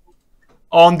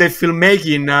on the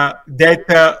filmmaking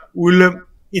that will.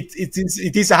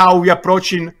 It is how we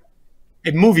approaching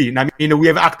a movie. I mean, we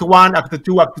have Act 1, Act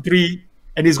 2, Act 3,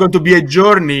 and it's going to be a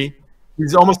journey.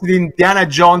 It's almost the Indiana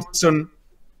Johnson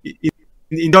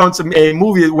a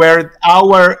movie where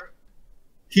our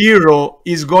hero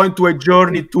is going to a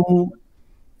journey to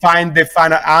find the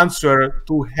final answer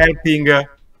to helping a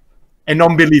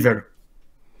non-believer.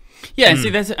 Yeah, and see,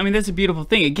 that's a beautiful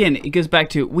thing. Again, it goes back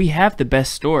to we have the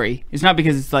best story. It's not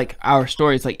because it's like our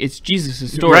story. It's like it's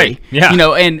Jesus' story. Right. Yeah.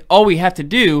 And all we have to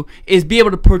do is be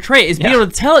able to portray it, is be able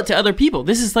to tell it to other people.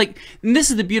 This is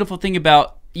the beautiful thing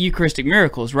about Eucharistic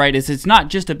miracles, right? Is it's not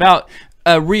just about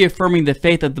reaffirming the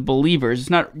faith of the believers. It's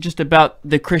not just about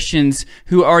the Christians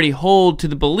who already hold to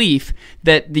the belief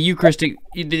that the Eucharist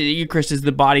is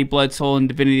the body, blood, soul, and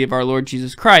divinity of our Lord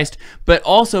Jesus Christ, but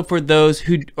also for those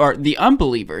who are the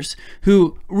unbelievers,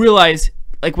 who realize,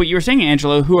 like what you were saying,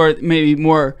 Angelo, who are maybe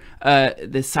more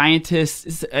the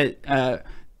scientists,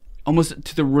 almost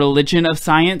to the religion of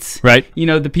science. Right.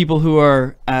 The people who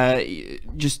are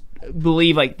just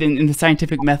believe like in the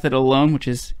scientific method alone, which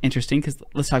is interesting because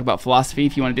let's talk about philosophy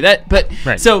if you want to do that. But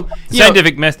so the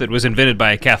scientific method was invented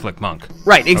by a Catholic monk.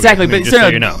 Right, exactly. Okay, but just so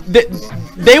you know,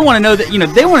 they want to know that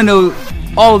they want to know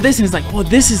all of this, and it's like, well,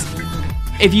 this is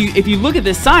if you look at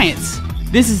this science,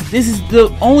 this is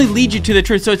the only lead you to the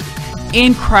truth. So it's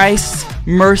in Christ's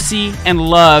mercy and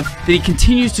love that He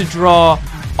continues to draw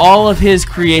all of His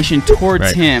creation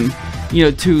towards Him.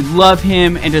 To love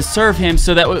Him and to serve Him,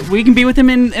 so that we can be with Him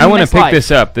in the next life. I want to pick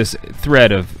this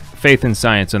thread of faith and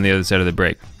science on the other side of the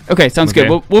break. Okay, sounds good.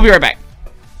 We'll be right back.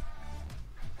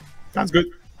 Sounds good.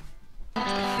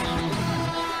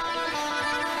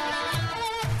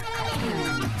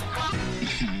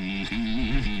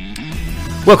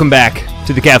 Welcome back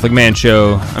to the Catholic Man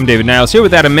Show. I'm David Niles, here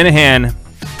with Adam Minahan,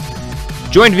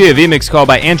 joined via VMix call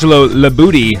by Angelo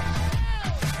Libutti,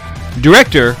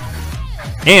 director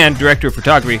of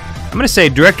photography. I'm going to say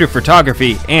director of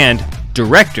photography and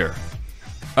director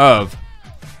of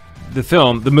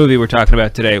the movie we're talking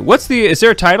about today. Is there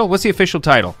a title? What's the official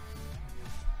title?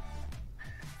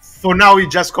 For now, we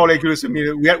just call it Curious.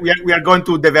 We are going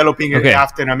to developing it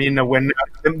after. I mean, when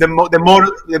the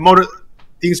more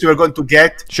things we are going to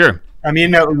get. Sure. I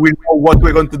mean, we know what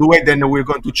we're going to do, and then we're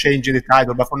going to change the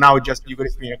title. But for now, just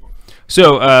Eucharistic Miracle.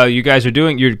 So you guys you're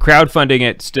crowdfunding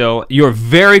it still. You're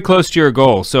very close to your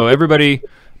goal. So everybody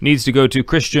needs to go to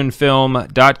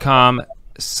christianfilm.com/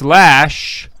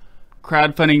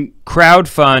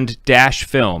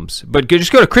 crowdfund-films. But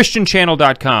just go to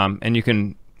christianchannel.com and you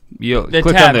can click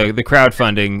on the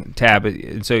crowdfunding tab,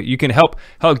 so you can help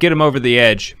get them over the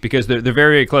edge, because they're very,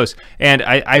 very close. And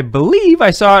I believe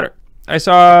I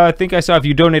think I saw if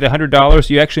you donate $100,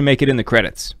 you actually make it in the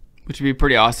credits, which would be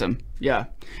pretty awesome. Yeah,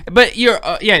 but you're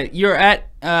at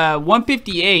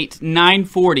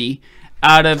 158,940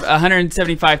 out of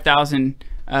 175,000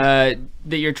 that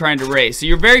you're trying to raise. So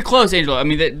you're very close, Angelo. I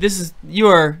mean, you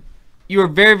are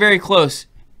very, very close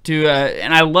to,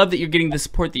 and I love that you're getting the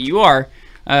support that you are,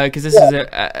 because this is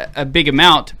a big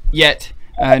amount, yet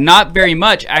not very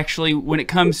much actually when it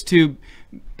comes to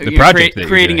the project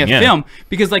creating a film.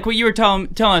 Because like what you were telling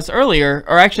us earlier,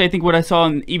 or actually I think what I saw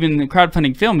in even the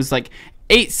crowdfunding film is like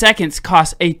 8 seconds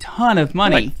costs a ton of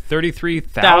money, like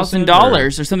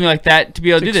 $33,000 or something like that, to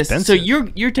be able to do this. So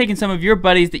you're taking some of your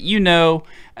buddies that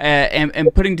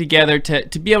and putting together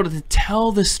to be able to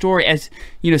tell the story. As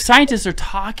scientists are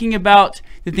talking about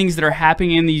the things that are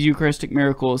happening in these Eucharistic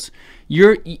miracles.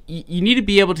 You need to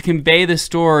be able to convey the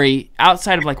story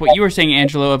outside of like what you were saying,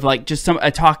 Angelo, of like just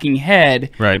a talking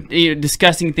head, right?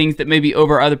 Discussing things that may be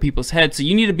over other people's heads. So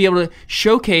you need to be able to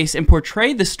showcase and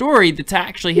portray the story that's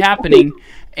actually happening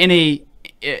in a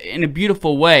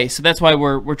beautiful way. So that's why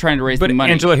we're trying to raise the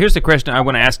money. Angelo, here's the question I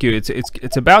want to ask you.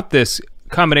 It's about this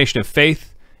combination of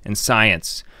faith and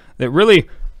science that really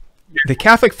the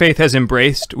Catholic faith has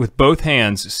embraced with both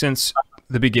hands since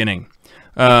the beginning.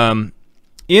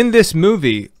 In this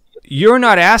movie, you're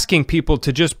not asking people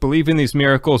to just believe in these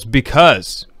miracles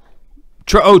because,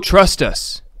 trust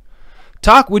us.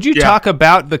 Would you talk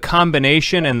about the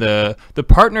combination and the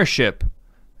partnership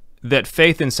that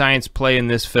faith and science play in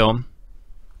this film?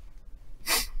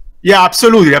 Yeah,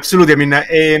 absolutely, absolutely. I mean,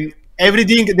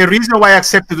 everything. The reason why I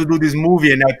accepted to do this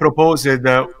movie and I proposed it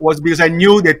was because I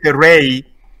knew that Ray,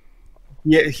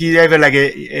 he have like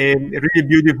a really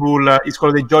beautiful. It's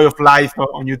called The Joy of Life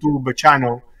on YouTube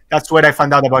channel. That's where I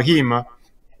found out about him.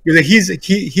 Because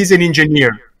he's an engineer,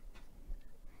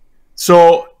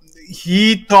 so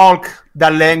he talk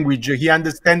that language. He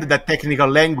understands that technical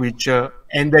language,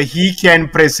 and he can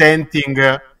presenting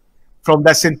from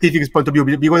that scientific point of view.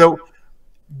 Because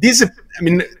this, I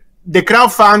mean, the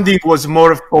crowdfunding was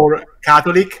more for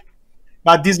Catholic,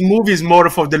 but this movie is more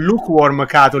for the lukewarm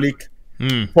Catholic,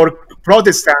 for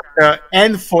Protestant,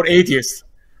 and for atheists.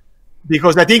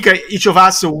 Because I think each of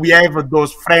us, we have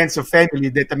those friends or family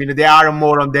that, I mean, they are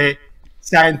more on the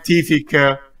scientific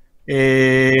kind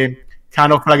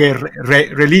of like a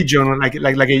religion, like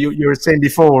you were saying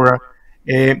before.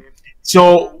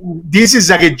 So this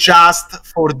is like a just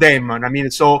for them. I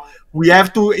mean, so we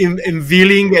have to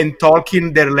unveiling and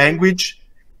talking their language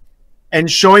and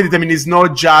showing that, I mean, it's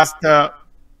not just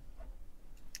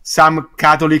some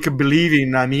Catholic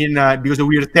believing. I mean, because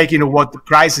we are taking what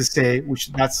Christ say, which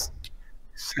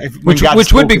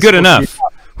would be good enough.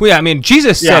 Well, yeah, I mean,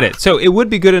 Jesus said it, so it would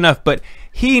be good enough. But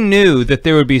he knew that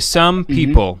there would be some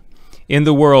people in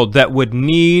the world that would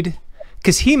need,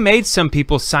 because he made some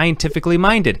people scientifically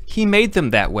minded. He made them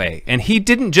that way, and he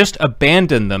didn't just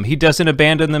abandon them. He doesn't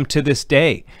abandon them to this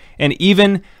day. And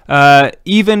even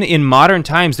in modern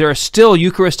times, there are still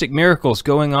Eucharistic miracles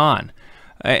going on,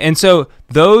 and so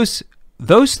those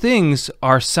things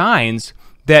are signs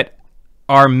that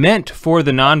are meant for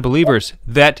the non-believers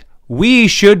that we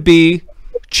should be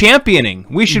championing.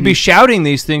 We should be shouting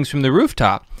these things from the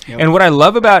rooftop. Yep. And what I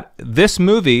love about this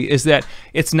movie is that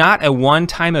it's not a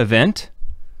one-time event.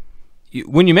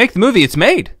 When you make the movie, it's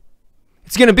made.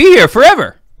 It's going to be here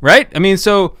forever, right? I mean,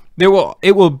 so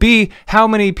it will be, how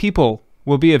many people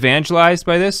will be evangelized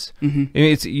by this?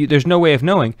 There's no way of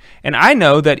knowing. And I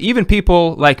know that even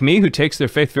people like me who takes their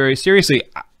faith very seriously,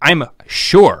 I'm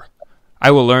sure I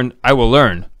will learn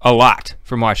a lot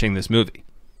from watching this movie.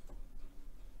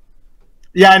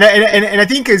 Yeah, and I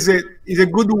think is a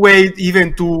good way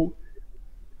even to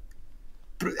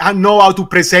know how to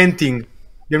presenting.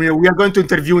 I mean, we are going to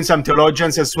interview some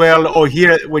theologians as well, or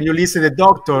here when you listen to the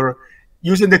doctor,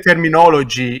 using the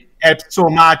terminology helps so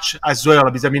much as well.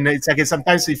 Because I mean, it's like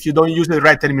sometimes if you don't use the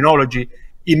right terminology,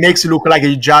 it makes it look like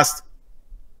you just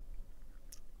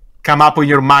come up in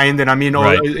your mind. And I mean,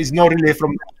 it's not really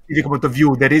from a specific point of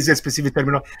view. There is a specific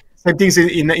terminology. Same things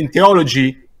in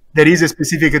theology. There is a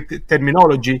specific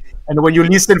terminology, and when you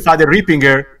listen Father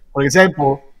Rippinger, for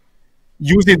example,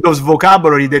 using those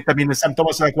vocabulary that, I mean, St.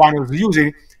 Thomas Aquinas was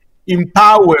using,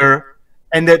 empower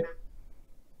and that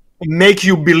make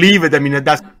you believe it. I mean,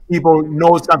 that people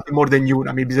know something more than you.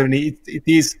 I mean, because it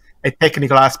is a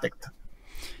technical aspect.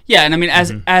 Yeah, and I mean,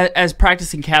 as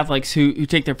practicing Catholics who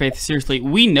take their faith seriously,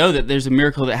 we know that there's a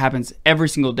miracle that happens every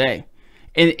single day.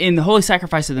 In the Holy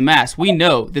Sacrifice of the Mass, we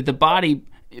know that the body,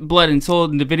 blood and soul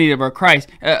and divinity of our Christ,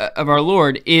 of our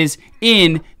Lord, is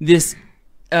in this,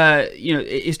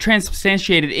 is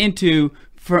transubstantiated into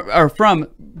from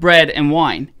bread and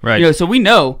wine. Right. So we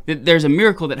know that there's a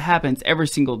miracle that happens every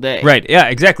single day. Right. Yeah.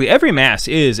 Exactly. Every Mass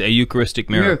is a Eucharistic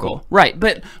miracle. Right.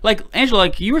 But like Angelo,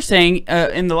 like you were saying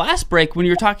in the last break when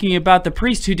you were talking about the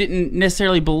priest who didn't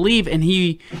necessarily believe, and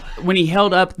when he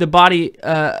held up the body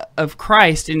of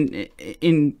Christ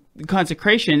in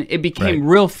consecration, it became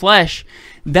real flesh.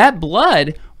 That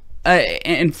blood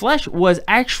and flesh was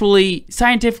actually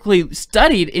scientifically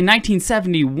studied in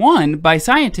 1971 by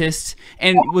scientists,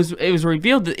 and it was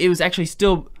revealed that it was actually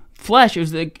still flesh. It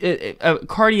was a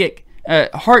cardiac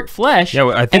heart flesh. Yeah,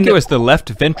 I think it was the left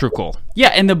ventricle. Yeah,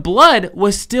 and the blood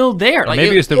was still there. Like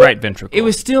maybe it was the right ventricle. It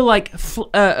was still like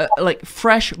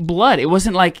fresh blood. It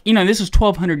wasn't like, this was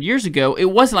 1,200 years ago. It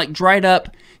wasn't like dried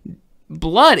up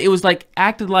blood. It was like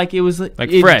acted like it was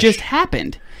like it fresh. Just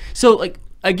happened. So like,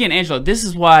 again, Angelo, this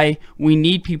is why we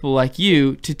need people like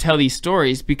you to tell these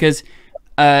stories, because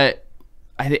I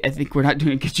think we're not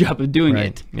doing a good job of doing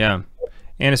it. Yeah,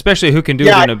 and especially who can do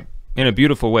it in a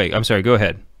beautiful way. I'm sorry. Go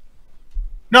ahead.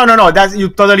 No. That's you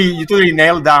totally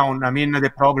nailed down. I mean, the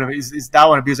problem is that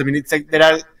one, because I mean, it's like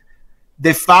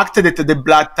the fact that the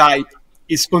blood type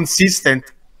is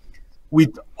consistent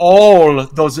with all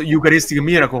those Eucharistic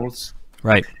miracles.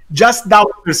 Right. Just that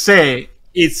per se,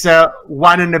 it's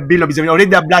 1 in a billion. Because I mean, already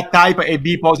the blood type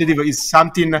AB positive is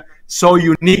something so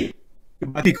unique,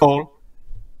 particular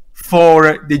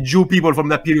for the Jew people from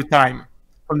that period of time,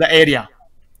 from the area.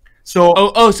 So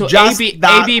so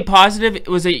AB positive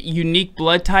was a unique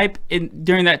blood type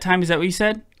during that time. Is that what you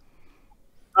said?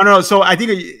 No. So I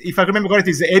think if I remember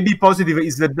correctly, the AB positive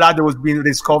is the blood that was being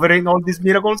discovered in all these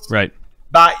miracles. Right.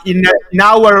 But in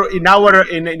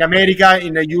America,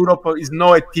 in Europe, is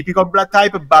not a typical blood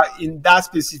type. But in that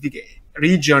specific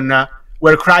region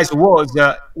where Christ was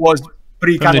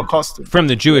pretty kind of custom from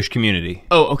the Jewish community.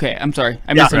 Oh, okay. I'm sorry.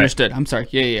 I misunderstood. Right. I'm sorry.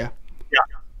 Yeah.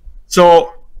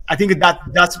 So I think that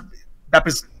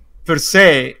per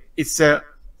se, it's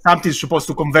something supposed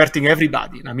to converting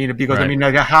everybody. I mean, because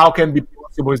right. How can it be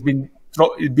possible? It's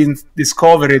been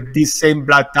discovered this same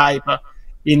blood type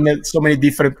in so many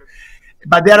different.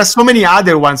 But there are so many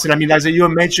other ones. I mean, as you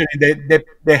mentioned,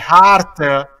 the heart,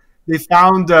 they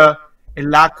found a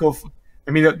lack of.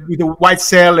 I mean, with the white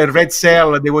cell and red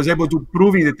cell, they was able to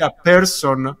prove that a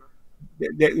person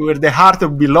where the heart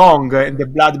belong and the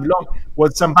blood belong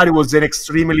was somebody was an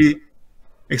extremely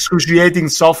excruciating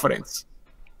sufferance.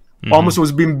 Almost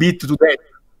was being beat to death.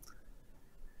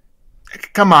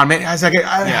 Come on, man! I was like,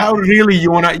 how really you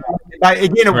wanna?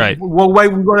 Again, right. What we're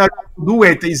gonna do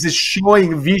it is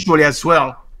showing visually as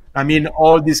well. I mean,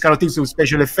 all these kind of things with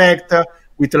special effect,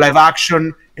 with live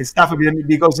action and stuff.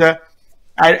 Because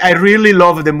I really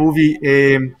love the movie,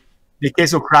 The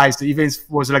Case of Christ. Even it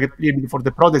was like a little bit for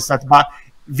the Protestant, but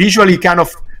visually kind of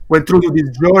went through this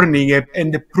journey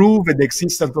and proved the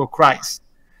existence of Christ.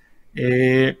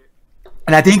 And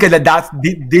I think that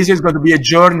this is going to be a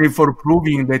journey for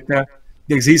proving that the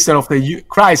existence of the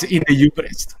Christ in the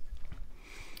Eucharist.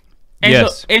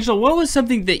 Angelo, what was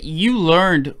something that you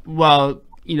learned while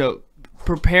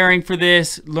preparing for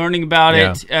this, learning about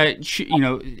it?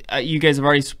 You guys have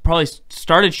already probably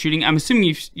started shooting. I'm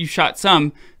assuming you shot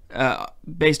some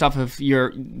based off of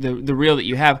the reel that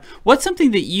you have. What's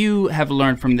something that you have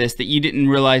learned from this that you didn't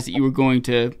realize that you were going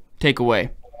to take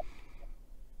away?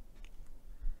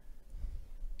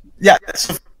 Yeah,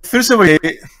 so first of all,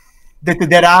 that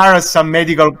there are some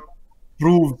medical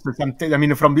proofs. I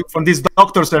mean, from these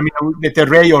doctors, that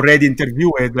Ray already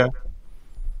interviewed,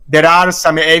 there are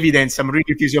some evidence, some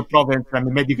really physical problems,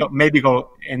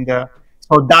 medical, and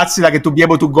so that's like to be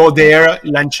able to go there,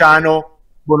 Lanciano,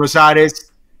 Buenos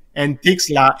Aires, and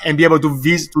Tixla, and be able to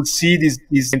see this,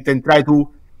 and try to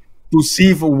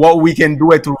see what we can do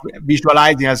to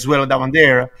visualizing as well down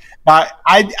there. But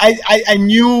I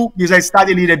knew, because I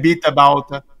studied a little bit about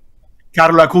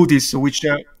Carlo Acutis, which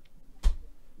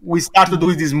we started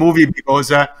doing this movie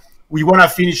because we want to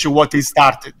finish what he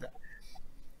started.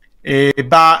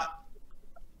 But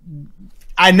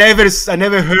I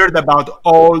never heard about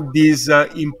all these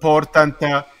important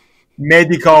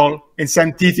medical and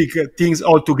scientific things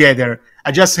all together.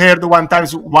 I just heard one,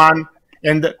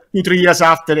 and 2-3 years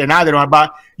after another one.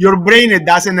 But your brain, it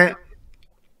doesn't.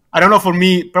 I don't know. For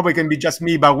me, probably can be just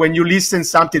me. But when you listen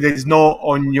something that is not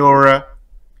on your,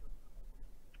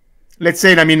 let's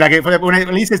say, I mean, like when I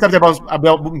listen something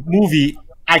about movie,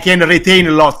 I can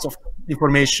retain lots of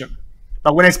information.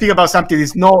 But when I speak about something that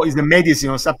is the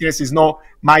medicine, or something else is not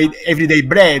my everyday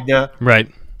bread,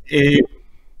 right?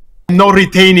 I'm not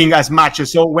retaining as much.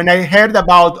 So when I heard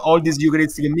about all these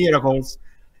Eucharistic miracles,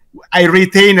 I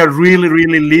retain a really,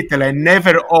 really little, and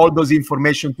never all those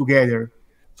information together.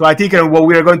 So I think what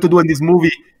we are going to do in this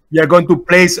movie, we are going to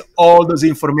place all those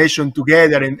information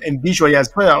together and visually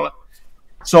as well.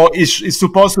 So it's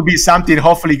supposed to be something,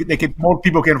 hopefully, more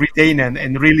people can retain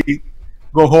and really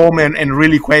go home and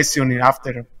really question it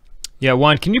after. Yeah,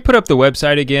 Juan, can you put up the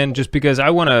website again? Just because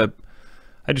I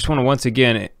just want to once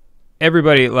again,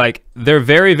 everybody, like, they're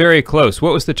very, very close.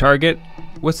 What was the target?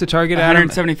 What's the target, Adam?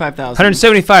 175,000.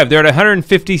 175. They're at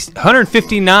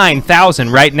 159,000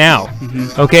 right now.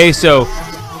 Mm-hmm. Okay, so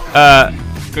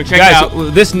go check guys, it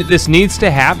out. This needs to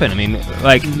happen. I mean,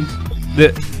 like,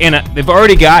 they've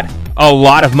already got a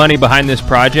lot of money behind this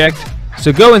project.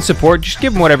 So go and support. Just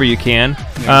give them whatever you can.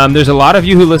 Yeah. There's a lot of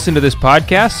you who listen to this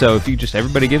podcast, so if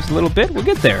everybody gives a little bit, we'll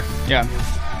get there. Yeah.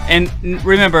 And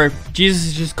remember, Jesus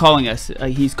is just calling us.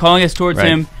 He's calling us towards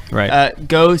Him. Right.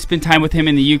 Go spend time with Him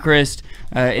in the Eucharist,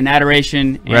 in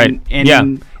adoration.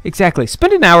 And Exactly.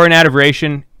 Spend an hour in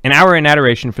adoration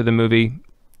for the movie.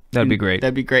 That'd be great.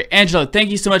 That'd be great. Angelo, thank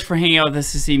you so much for hanging out with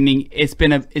us this evening. It's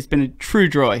been a true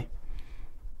joy.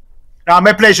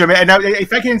 My pleasure. And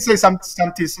if I can say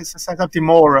something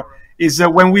more, is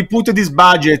when we put this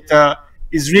budget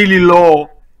is really low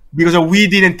because we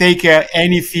didn't take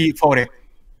any fee for it.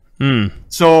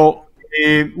 So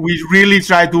we really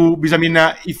try to, because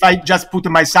if I just put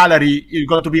my salary, it's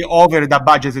going to be over the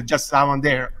budget just down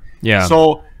there. Yeah.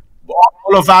 So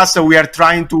all of us, we are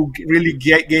trying to really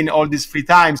gain all these free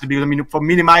times because for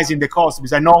minimizing the cost,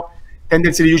 because I know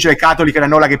tendency usually Catholic and I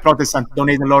know like a Protestant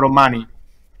donate a lot of money.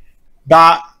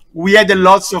 But we had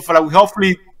lots of,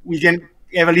 hopefully we can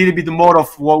have a little bit more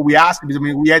of what we asked. Because, I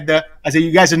mean, we had, as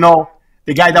you guys know,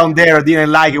 the guy down there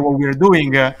didn't like what we were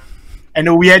doing.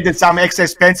 And we had some extra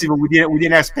expensive we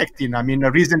didn't expect in. I mean,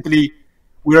 recently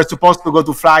we were supposed to go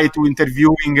to fly to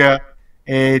interviewing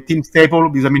Tim Staple,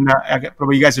 because I mean,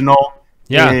 probably you guys know,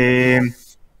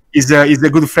 is a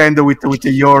good friend with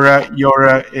your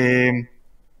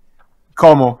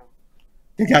Como,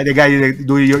 the guy that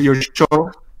do your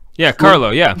show. Yeah,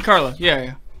 Carlo. Yeah, Carlo.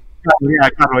 Yeah.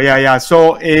 Carlo.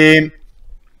 So,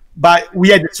 but we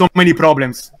had so many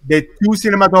problems. The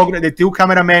two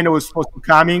cameramen who were supposed to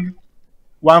coming.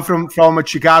 One from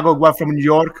Chicago, one from New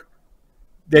York.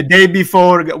 The day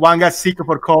before, one got sick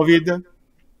for COVID,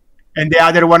 and the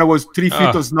other one was 3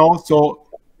 feet of snow. So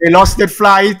they lost their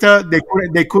flight.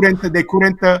 They couldn't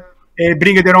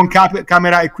bring their own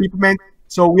camera equipment.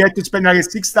 So we had to spend like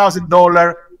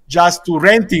 $6,000 just to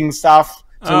renting stuff.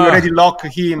 So we already locked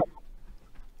him,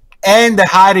 and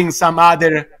hiring some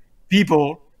other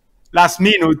people last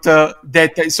minute.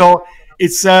 So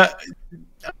it's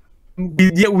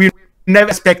we never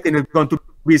expected it's going to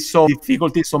be so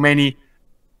difficult, so many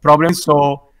problems.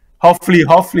 So hopefully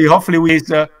we use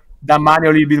that money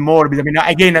a little bit more. Because, I mean,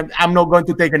 again, I'm not going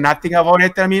to take nothing about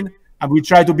it. I mean, and we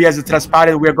try to be as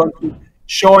transparent. We're going to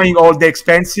showing all the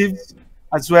expenses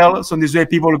as well. So this way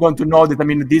people are going to know that, I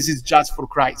mean, this is just for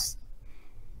Christ.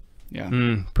 Yeah.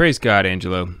 Praise God,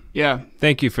 Angelo. Yeah.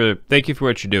 Thank you for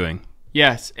what you're doing.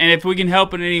 Yes. And if we can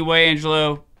help in any way,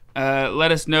 Angelo,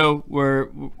 let us know. We're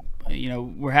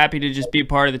happy to just be a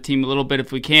part of the team a little bit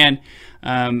if we can,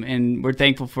 and we're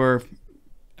thankful for.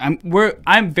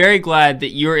 I'm very glad that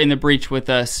you're in the breach with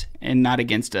us and not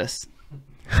against us.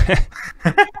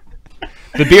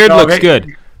 The beard looks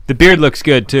good. The beard looks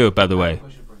good too, by the way.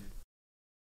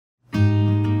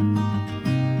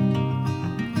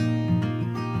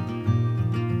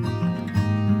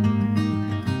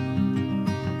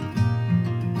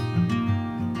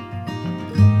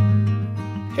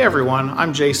 Hey everyone,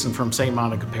 I'm Jason from St.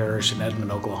 Monica Parish in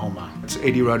Edmond, Oklahoma. It's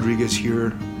Eddie Rodriguez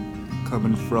here,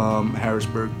 coming from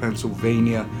Harrisburg,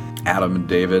 Pennsylvania. Adam and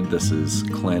David, this is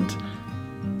Clint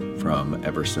from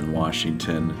Everson,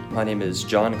 Washington. My name is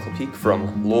John Klepik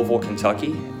from Louisville,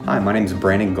 Kentucky. Hi, my name is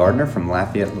Brandon Gardner from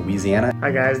Lafayette, Louisiana.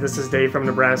 Hi guys, this is Dave from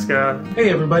Nebraska.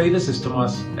 Hey everybody, this is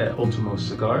Tomas at Ultimo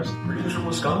Cigars. Greetings from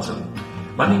Wisconsin.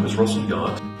 My name is Russell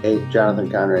Yount. Hey,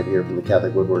 Jonathan Conrad here from the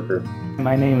Catholic Woodworker.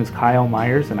 My name is Kyle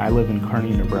Myers and I live in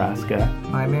Kearney, Nebraska.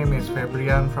 My name is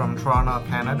Fabrian from Toronto,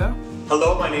 Canada.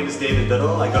 Hello, my name is David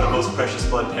Biddle. I go to Most Precious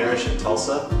Blood Parish in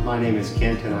Tulsa. My name is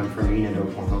Kent and I'm from Enid,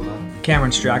 Oklahoma.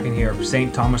 Cameron Strachan here from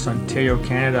St. Thomas, Ontario,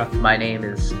 Canada. My name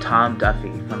is Tom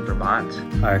Duffy from Vermont.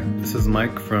 Hi, this is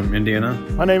Mike from Indiana.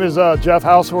 My name is Jeff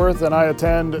Houseworth and I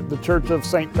attend the Church of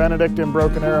St. Benedict in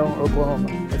Broken Arrow,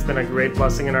 Oklahoma. It's been a great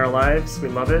blessing in our lives. We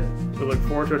love it. We look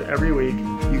forward to it every week.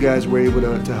 You guys were able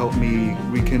to help me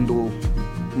rekindle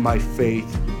my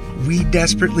faith. We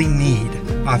desperately need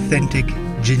authentic,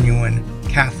 genuine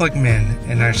Catholic men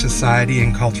in our society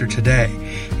and culture today,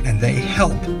 and they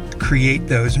help create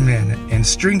those men and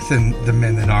strengthen the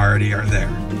men that already are there.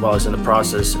 While I was in the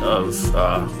process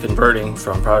of converting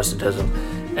from Protestantism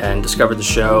and discovered the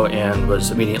show and was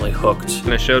immediately hooked.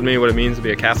 And it showed me what it means to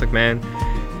be a Catholic man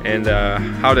and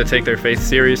how to take their faith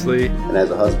seriously. And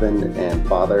as a husband and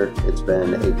father, it's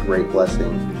been a great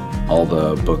blessing. All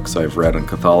the books I've read on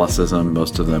Catholicism,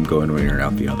 most of them go in one ear and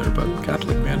out the other, but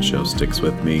Catholic Man Show sticks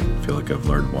with me. I feel like I've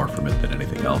learned more from it than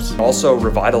anything else. Also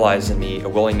revitalized in me a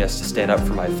willingness to stand up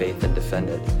for my faith and defend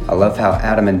it. I love how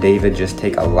Adam and David just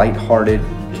take a lighthearted,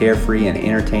 carefree, and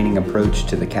entertaining approach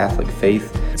to the Catholic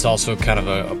faith. It's also kind of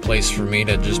a place for me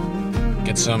to just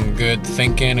get some good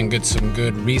thinking and get some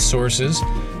good resources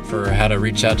for how to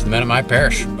reach out to the men at my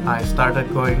parish. I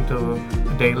started going to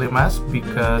daily mass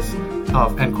because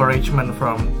of encouragement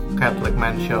from Catholic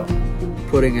Man Show.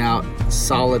 Putting out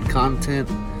solid content,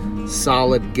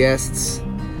 solid guests,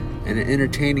 and an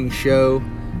entertaining show,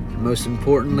 and most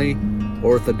importantly,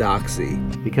 orthodoxy.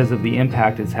 Because of the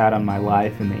impact it's had on my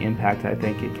life and the impact I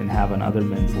think it can have on other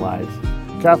men's lives.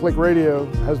 Catholic radio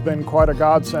has been quite a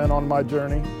godsend on my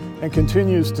journey and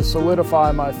continues to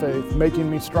solidify my faith, making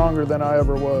me stronger than I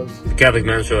ever was. The Catholic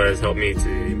Man Show has helped me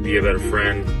to be a better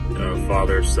friend,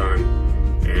 father, son,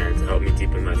 and to help me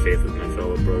deepen my faith with my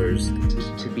fellow brothers.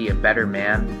 To be a better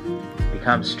man,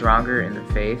 become stronger in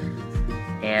the faith,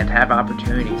 and have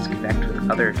opportunities to connect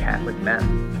with other Catholic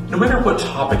men. No matter what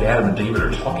topic Adam and David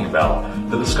are talking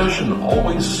about, the discussion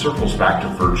always circles back to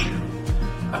virtue.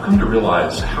 I've come to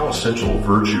realize how essential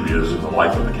virtue is in the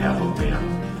life of a Catholic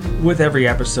man. With every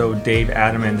episode, Dave,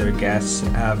 Adam, and their guests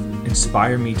have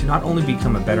inspired me to not only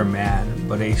become a better man,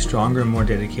 but a stronger, more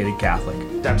dedicated Catholic.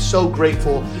 I'm so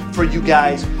grateful for you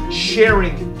guys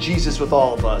sharing Jesus with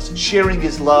all of us, sharing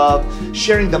his love,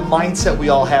 sharing the mindset we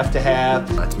all have to have.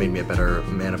 It's made me a better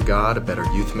man of God, a better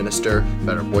youth minister, a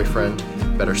better boyfriend,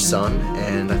 better son,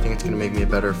 and I think it's going to make me a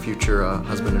better future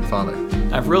husband and father.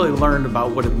 I've really learned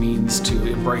about what it means to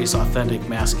embrace authentic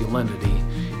masculinity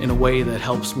in a way that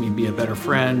helps me be a better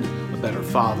friend, a better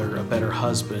father, a better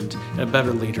husband, and a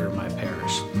better leader in my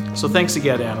parish. So thanks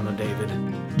again, Adam and David.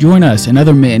 Join us and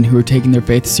other men who are taking their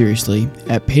faith seriously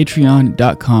at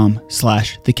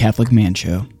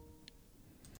patreon.com/thecatholicmanshow.